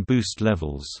its own boost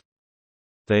levels.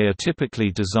 They are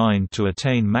typically designed to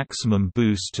attain maximum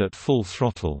boost at full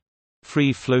throttle.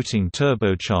 Free-floating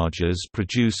turbochargers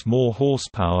produce more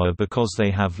horsepower because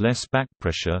they have less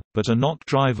backpressure, but are not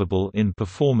drivable in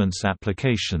performance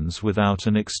applications without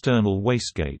an external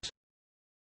wastegate.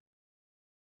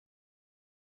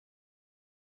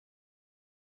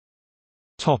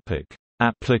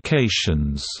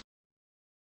 Applications.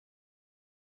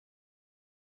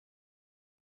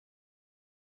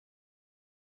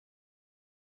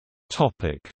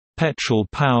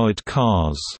 Petrol-powered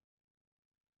cars.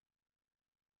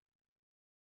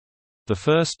 The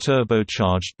first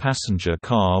turbocharged passenger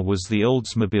car was the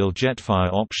Oldsmobile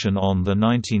Jetfire option on the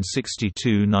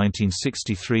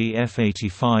 1962–1963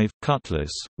 F-85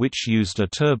 Cutlass, which used a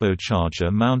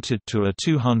turbocharger mounted to a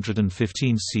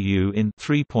 215 cu in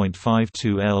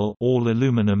 3.52L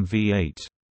all-aluminum V8.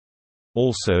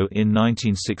 Also in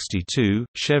 1962,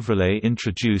 Chevrolet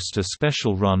introduced a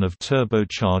special run of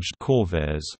turbocharged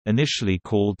Corvairs, initially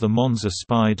called the Monza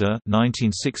Spider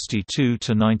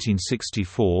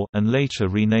 (1962–1964) and later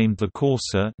renamed the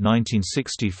Corsa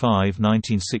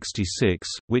 (1965–1966),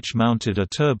 which mounted a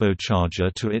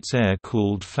turbocharger to its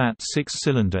air-cooled fat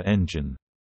six-cylinder engine.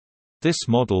 This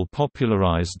model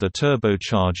popularized the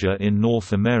turbocharger in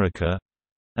North America,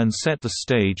 and set the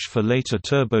stage for later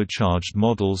turbocharged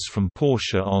models from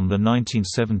Porsche on the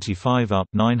 1975 up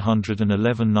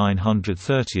 911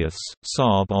 930ths,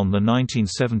 Saab on the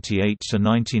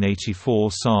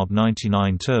 1978–1984 Saab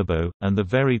 99 Turbo, and the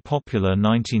very popular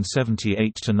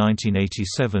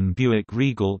 1978–1987 Buick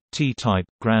Regal, T-Type,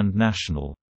 Grand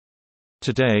National.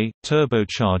 Today,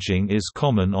 turbocharging is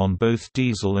common on both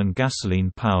diesel and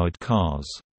gasoline-powered cars.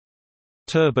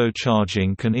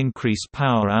 Turbocharging can increase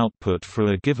power output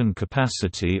for a given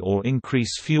capacity or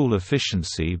increase fuel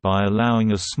efficiency by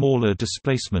allowing a smaller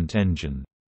displacement engine.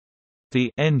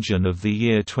 The engine of the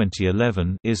year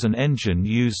 2011 is an engine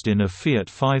used in a Fiat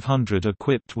 500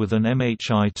 equipped with an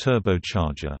MHI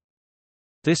turbocharger.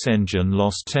 This engine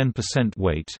lost 10%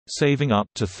 weight, saving up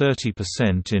to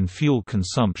 30% in fuel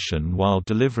consumption while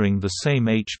delivering the same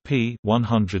HP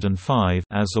 105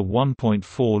 as a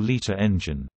 1.4-liter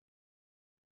engine.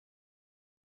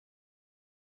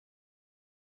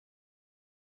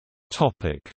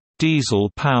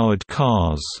 Diesel-powered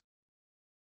cars.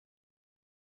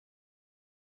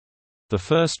 The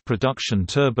first production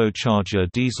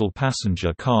turbocharger diesel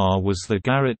passenger car was the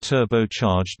Garrett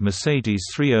turbocharged Mercedes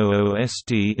 300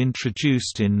 SD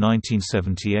introduced in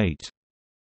 1978.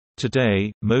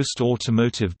 Today, most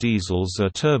automotive diesels are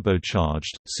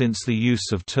turbocharged, since the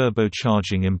use of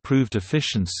turbocharging improved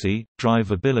efficiency,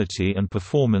 drivability and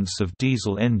performance of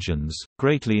diesel engines,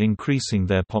 greatly increasing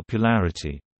their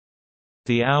popularity.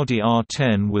 The Audi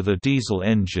R10 with a diesel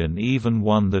engine even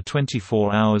won the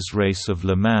 24 Hours Race of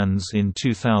Le Mans in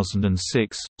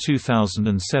 2006,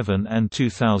 2007 and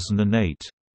 2008.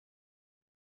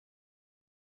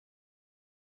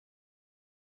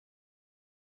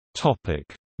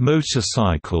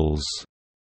 Motorcycles.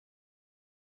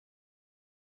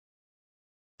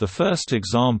 The first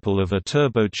example of a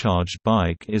turbocharged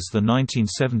bike is the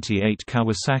 1978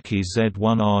 Kawasaki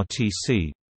Z1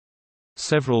 RTC.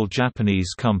 Several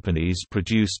Japanese companies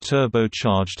produced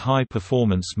turbocharged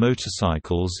high-performance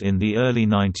motorcycles in the early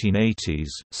 1980s,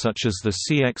 such as the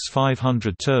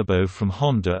CX500 Turbo from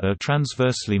Honda, a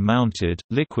transversely mounted,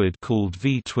 liquid-cooled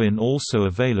V-twin also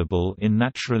available in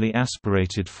naturally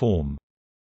aspirated form.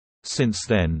 Since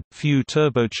then, few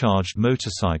turbocharged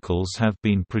motorcycles have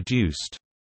been produced.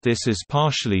 This is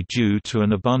partially due to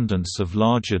an abundance of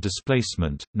larger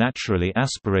displacement, naturally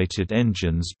aspirated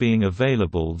engines being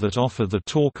available that offer the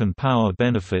torque and power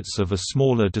benefits of a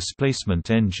smaller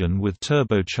displacement engine with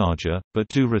turbocharger, but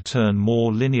do return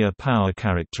more linear power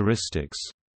characteristics.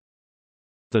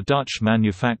 The Dutch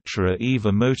manufacturer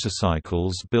EVA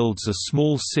Motorcycles builds a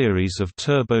small series of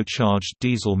turbocharged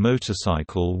diesel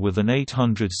motorcycle with an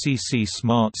 800 cc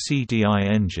Smart CDI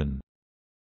engine.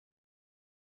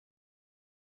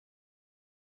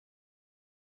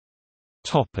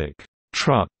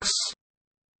 Trucks.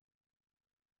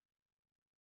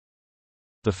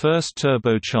 The first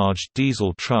turbocharged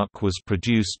diesel truck was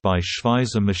produced by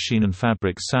Schweizer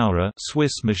Maschinenfabrik Saurer,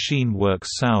 Swiss Machine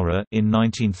Works Saurer, in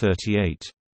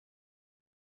 1938.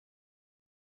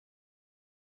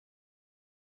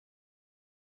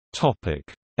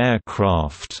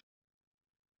 Aircraft.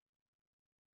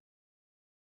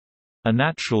 A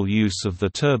natural use of the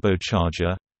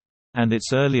turbocharger, and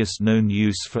its earliest known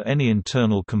use for any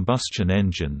internal combustion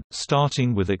engine,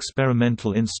 starting with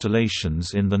experimental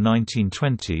installations in the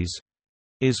 1920s,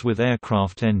 is with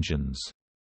aircraft engines.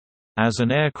 As an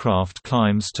aircraft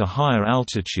climbs to higher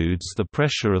altitudes, the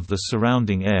pressure of the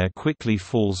surrounding air quickly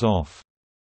falls off.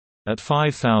 At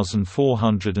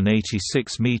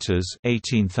 5,486 meters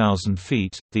 (18,000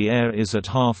 feet), the air is at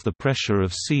half the pressure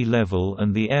of sea level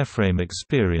and the airframe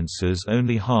experiences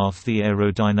only half the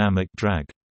aerodynamic drag.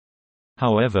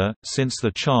 However, since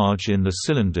the charge in the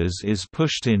cylinders is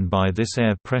pushed in by this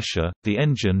air pressure, the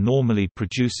engine normally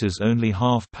produces only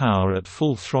half power at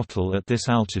full throttle at this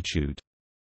altitude.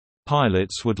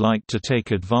 Pilots would like to take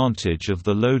advantage of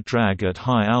the low drag at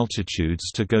high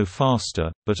altitudes to go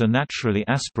faster, but a naturally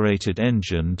aspirated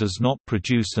engine does not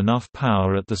produce enough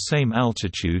power at the same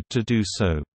altitude to do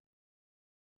so.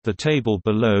 The table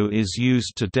below is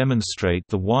used to demonstrate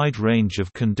the wide range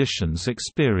of conditions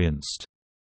experienced.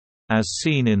 As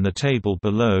seen in the table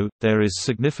below, there is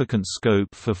significant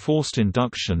scope for forced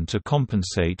induction to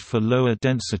compensate for lower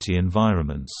density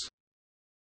environments.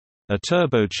 A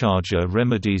turbocharger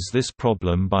remedies this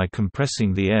problem by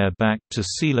compressing the air back to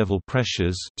sea-level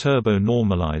pressures,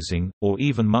 turbo-normalizing, or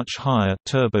even much higher,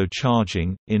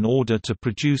 turbocharging, in order to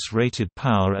produce rated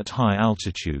power at high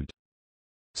altitude.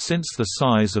 Since the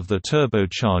size of the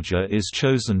turbocharger is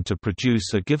chosen to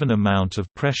produce a given amount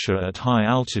of pressure at high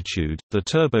altitude, the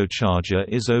turbocharger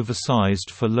is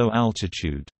oversized for low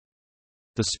altitude.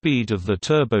 The speed of the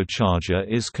turbocharger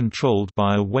is controlled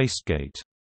by a wastegate.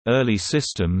 Early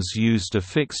systems used a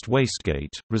fixed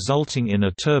wastegate, resulting in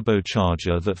a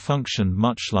turbocharger that functioned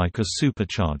much like a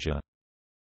supercharger.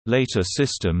 Later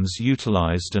systems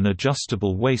utilized an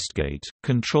adjustable wastegate,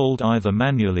 controlled either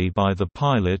manually by the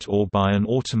pilot or by an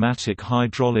automatic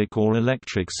hydraulic or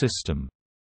electric system.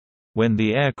 When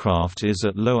the aircraft is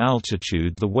at low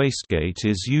altitude, the wastegate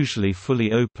is usually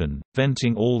fully open,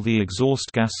 venting all the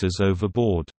exhaust gases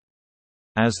overboard.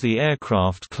 As the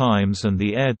aircraft climbs and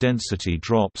the air density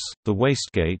drops, the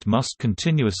wastegate must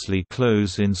continuously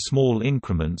close in small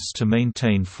increments to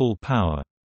maintain full power.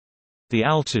 The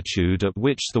altitude at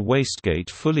which the wastegate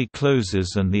fully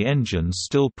closes and the engine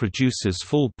still produces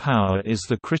full power is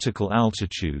the critical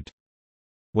altitude.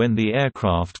 When the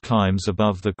aircraft climbs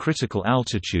above the critical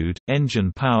altitude,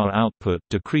 engine power output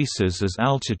decreases as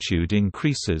altitude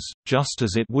increases, just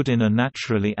as it would in a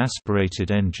naturally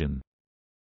aspirated engine.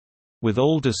 With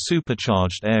older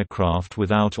supercharged aircraft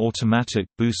without automatic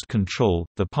boost control,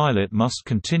 the pilot must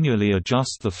continually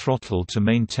adjust the throttle to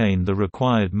maintain the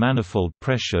required manifold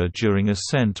pressure during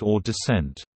ascent or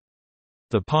descent.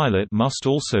 The pilot must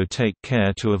also take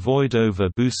care to avoid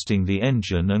over-boosting the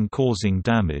engine and causing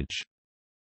damage.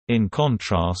 In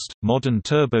contrast, modern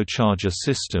turbocharger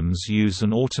systems use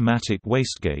an automatic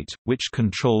wastegate, which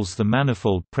controls the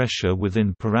manifold pressure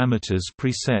within parameters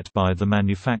preset by the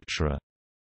manufacturer.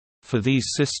 For these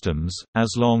systems,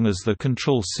 as long as the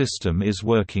control system is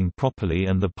working properly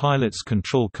and the pilot's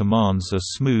control commands are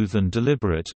smooth and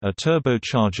deliberate, a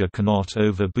turbocharger cannot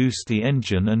over-boost the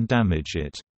engine and damage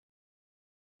it.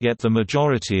 Yet the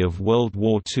majority of World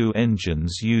War II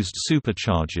engines used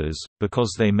superchargers,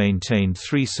 because they maintained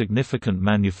three significant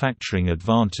manufacturing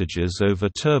advantages over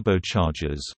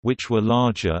turbochargers, which were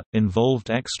larger, involved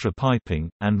extra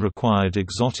piping, and required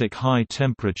exotic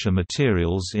high-temperature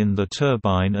materials in the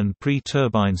turbine and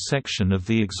pre-turbine section of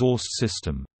the exhaust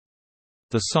system.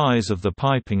 The size of the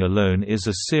piping alone is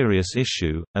a serious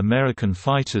issue. American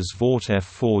fighters Vought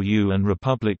F-4U and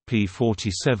Republic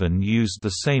P-47 used the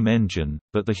same engine,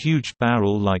 but the huge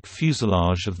barrel-like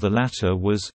fuselage of the latter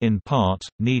was, in part,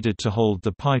 needed to hold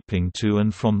the piping to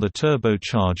and from the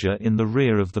turbocharger in the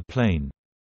rear of the plane.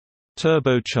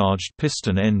 Turbocharged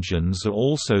piston engines are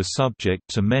also subject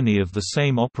to many of the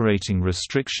same operating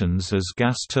restrictions as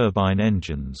gas turbine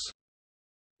engines.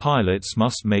 Pilots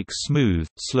must make smooth,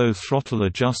 slow throttle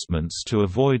adjustments to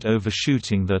avoid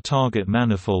overshooting the target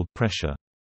manifold pressure.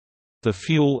 The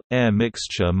fuel-air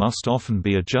mixture must often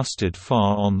be adjusted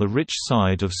far on the rich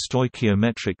side of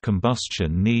stoichiometric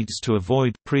combustion needs to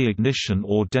avoid pre-ignition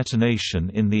or detonation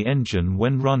in the engine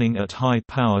when running at high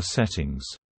power settings.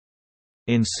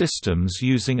 In systems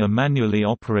using a manually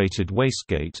operated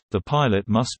wastegate, the pilot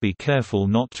must be careful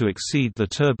not to exceed the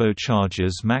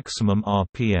turbocharger's maximum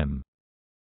RPM.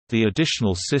 The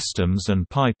additional systems and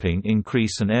piping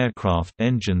increase an aircraft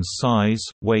engine's size,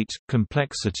 weight,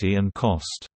 complexity and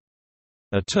cost.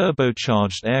 A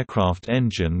turbocharged aircraft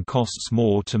engine costs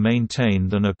more to maintain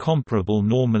than a comparable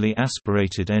normally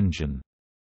aspirated engine.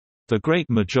 The great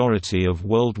majority of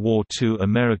World War II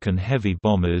American heavy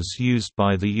bombers used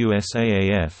by the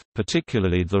USAAF,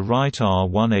 particularly the Wright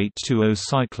R-1820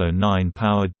 Cyclone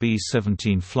 9-powered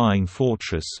B-17 Flying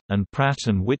Fortress, and Pratt &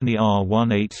 Whitney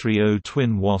R-1830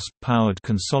 Twin Wasp-powered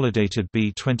consolidated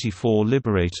B-24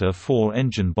 Liberator 4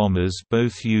 engine bombers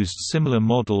both used similar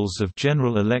models of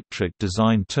General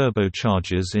Electric-designed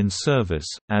turbochargers in service,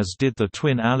 as did the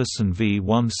twin Allison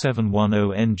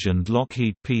V-1710-engined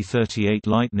Lockheed P-38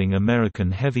 Lightning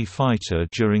American heavy fighter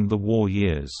during the war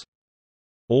years.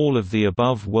 All of the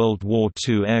above World War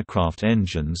II aircraft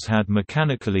engines had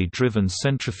mechanically driven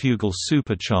centrifugal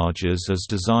superchargers as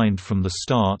designed from the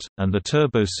start, and the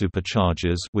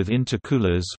turbosuperchargers with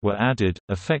intercoolers were added,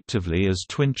 effectively as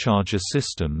twin-charger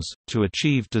systems, to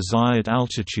achieve desired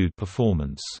altitude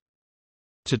performance.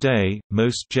 Today,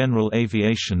 most general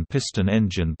aviation piston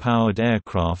engine-powered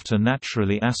aircraft are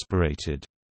naturally aspirated.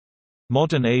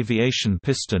 Modern aviation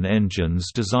piston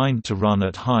engines designed to run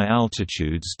at high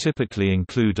altitudes typically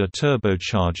include a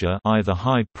turbocharger, either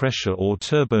high pressure or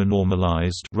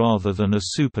turbonormalized, rather than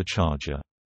a supercharger.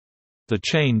 The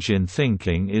change in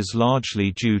thinking is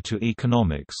largely due to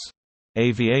economics.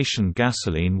 Aviation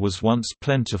gasoline was once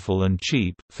plentiful and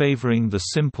cheap, favoring the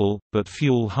simple, but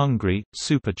fuel-hungry,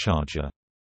 supercharger.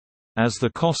 As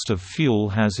the cost of fuel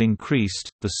has increased,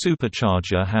 the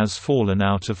supercharger has fallen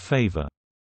out of favor.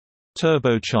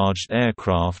 Turbocharged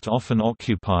aircraft often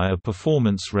occupy a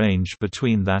performance range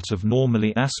between that of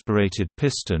normally aspirated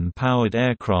piston-powered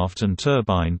aircraft and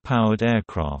turbine-powered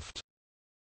aircraft.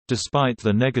 Despite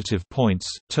the negative points,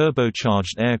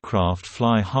 turbocharged aircraft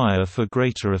fly higher for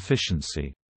greater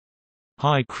efficiency.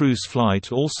 High cruise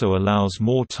flight also allows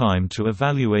more time to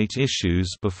evaluate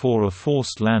issues before a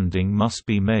forced landing must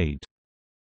be made.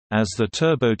 As the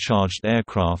turbocharged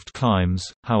aircraft climbs,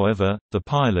 however, the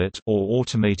pilot or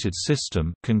automated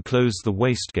system can close the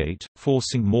wastegate,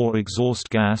 forcing more exhaust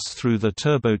gas through the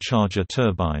turbocharger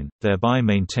turbine, thereby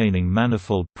maintaining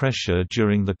manifold pressure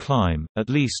during the climb, at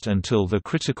least until the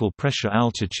critical pressure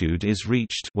altitude is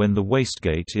reached when the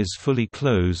wastegate is fully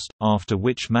closed, after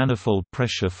which manifold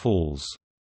pressure falls.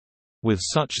 With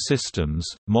such systems,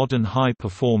 modern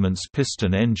high-performance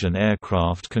piston engine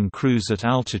aircraft can cruise at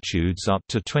altitudes up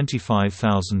to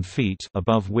 25,000 feet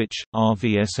above which,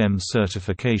 RVSM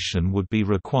certification would be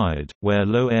required, where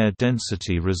low air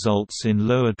density results in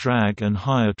lower drag and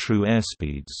higher true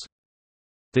airspeeds.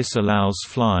 This allows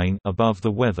flying above the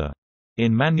weather.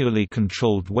 In manually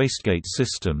controlled wastegate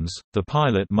systems, the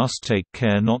pilot must take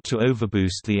care not to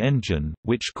overboost the engine,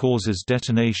 which causes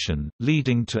detonation,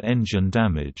 leading to engine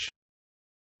damage.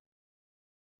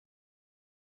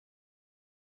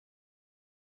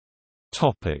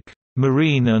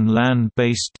 Marine and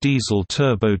land-based diesel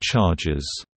turbochargers.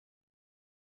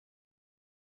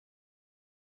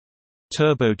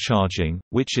 Turbocharging,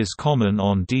 which is common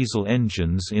on diesel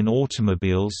engines in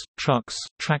automobiles, trucks,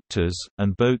 tractors,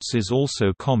 and boats, is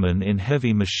also common in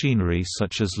heavy machinery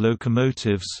such as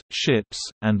locomotives, ships,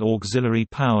 and auxiliary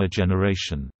power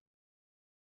generation.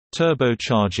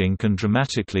 Turbocharging can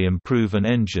dramatically improve an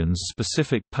engine's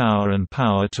specific power and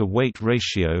power-to-weight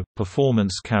ratio,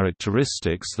 performance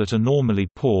characteristics that are normally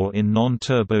poor in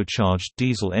non-turbocharged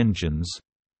diesel engines.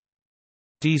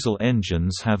 Diesel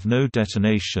engines have no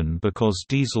detonation because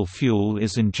diesel fuel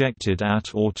is injected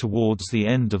at or towards the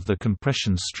end of the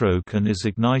compression stroke and is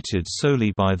ignited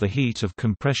solely by the heat of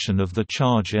compression of the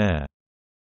charge air.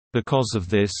 Because of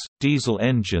this, diesel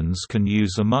engines can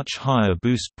use a much higher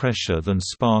boost pressure than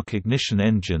spark ignition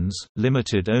engines,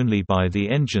 limited only by the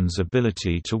engine's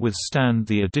ability to withstand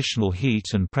the additional heat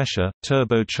and pressure.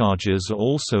 Turbochargers are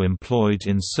also employed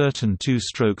in certain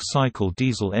two-stroke cycle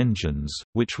diesel engines,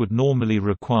 which would normally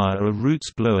require a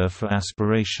roots blower for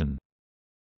aspiration.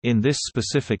 In this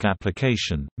specific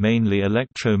application, mainly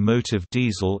electro-motive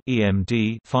diesel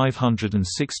 (EMD)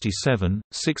 567,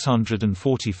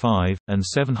 645, and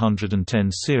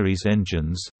 710 series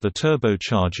engines, the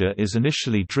turbocharger is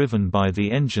initially driven by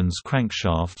the engine's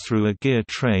crankshaft through a gear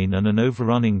train and an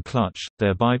overrunning clutch,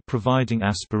 thereby providing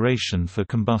aspiration for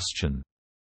combustion.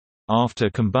 After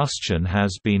combustion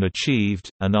has been achieved,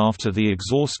 and after the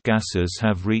exhaust gases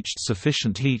have reached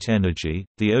sufficient heat energy,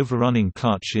 the overrunning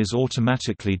clutch is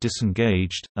automatically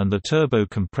disengaged, and the turbo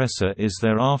compressor is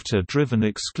thereafter driven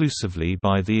exclusively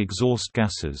by the exhaust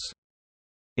gases.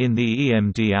 In the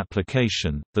EMD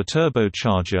application, the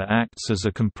turbocharger acts as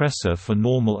a compressor for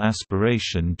normal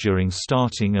aspiration during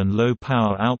starting and low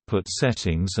power output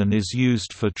settings and is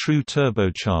used for true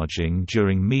turbocharging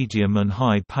during medium and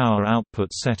high power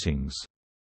output settings.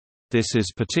 This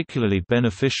is particularly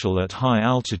beneficial at high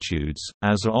altitudes,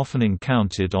 as are often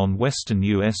encountered on western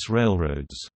U.S.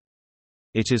 railroads.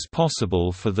 It is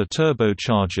possible for the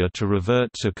turbocharger to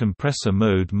revert to compressor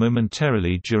mode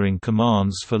momentarily during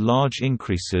commands for large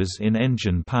increases in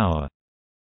engine power.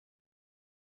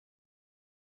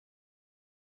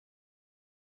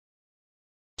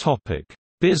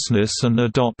 Business and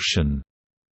adoption.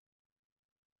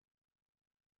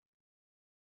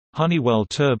 Honeywell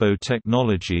Turbo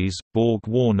Technologies,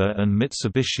 Borg-Warner and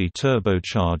Mitsubishi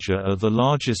Turbocharger are the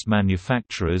largest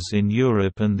manufacturers in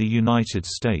Europe and the United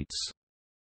States.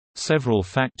 Several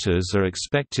factors are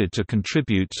expected to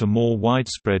contribute to more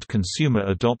widespread consumer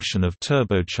adoption of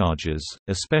turbochargers,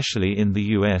 especially in the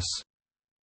U.S.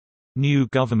 New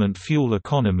government fuel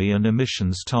economy and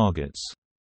emissions targets.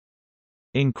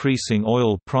 Increasing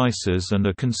oil prices and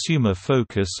a consumer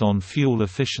focus on fuel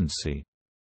efficiency.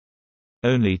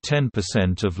 Only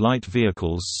 10% of light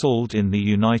vehicles sold in the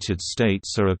United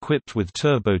States are equipped with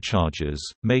turbochargers,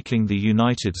 making the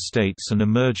United States an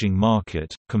emerging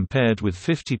market, compared with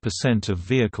 50% of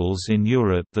vehicles in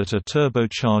Europe that are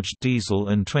turbocharged diesel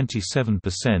and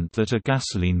 27% that are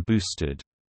gasoline-boosted.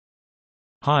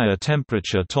 Higher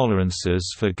temperature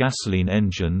tolerances for gasoline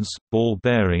engines, ball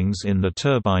bearings in the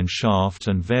turbine shaft,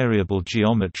 and variable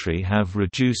geometry have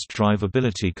reduced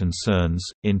drivability concerns.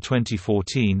 In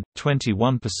 2014,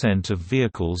 21% of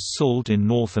vehicles sold in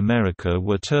North America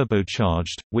were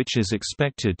turbocharged, which is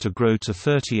expected to grow to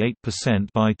 38%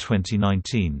 by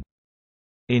 2019.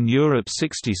 In Europe,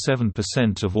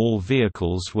 67% of all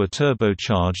vehicles were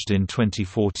turbocharged in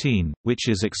 2014, which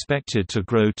is expected to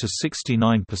grow to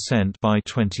 69% by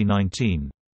 2019.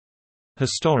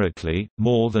 Historically,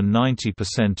 more than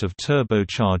 90% of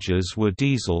turbochargers were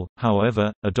diesel,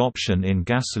 however, adoption in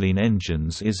gasoline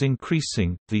engines is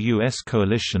increasing. The U.S.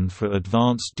 Coalition for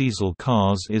Advanced Diesel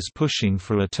Cars is pushing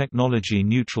for a technology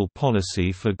neutral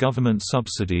policy for government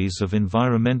subsidies of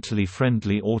environmentally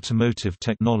friendly automotive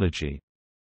technology.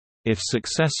 If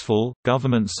successful,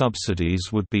 government subsidies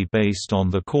would be based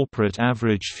on the Corporate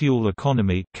Average Fuel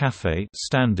Economy (CAFE)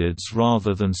 standards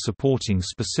rather than supporting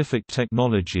specific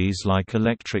technologies like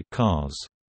electric cars.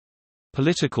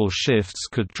 Political shifts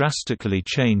could drastically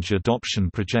change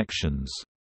adoption projections.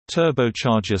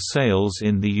 Turbocharger sales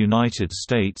in the United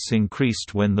States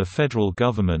increased when the federal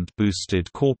government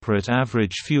boosted corporate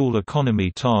average fuel economy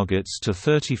targets to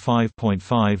 35.5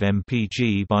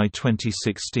 mpg by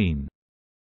 2016.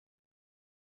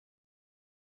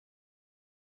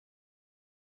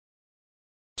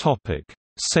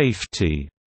 Safety.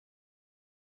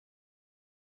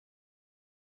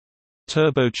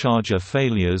 Turbocharger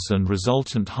failures and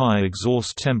resultant high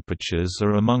exhaust temperatures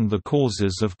are among the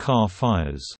causes of car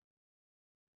fires.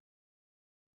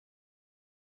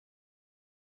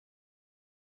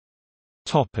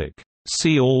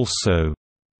 See also: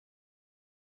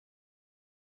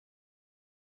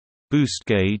 boost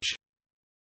gauge,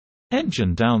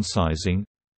 engine downsizing,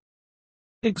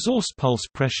 exhaust pulse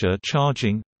pressure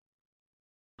charging,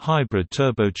 hybrid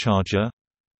turbocharger,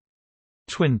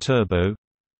 twin turbo,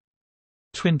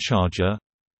 twin charger,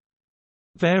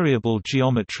 variable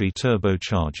geometry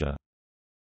turbocharger.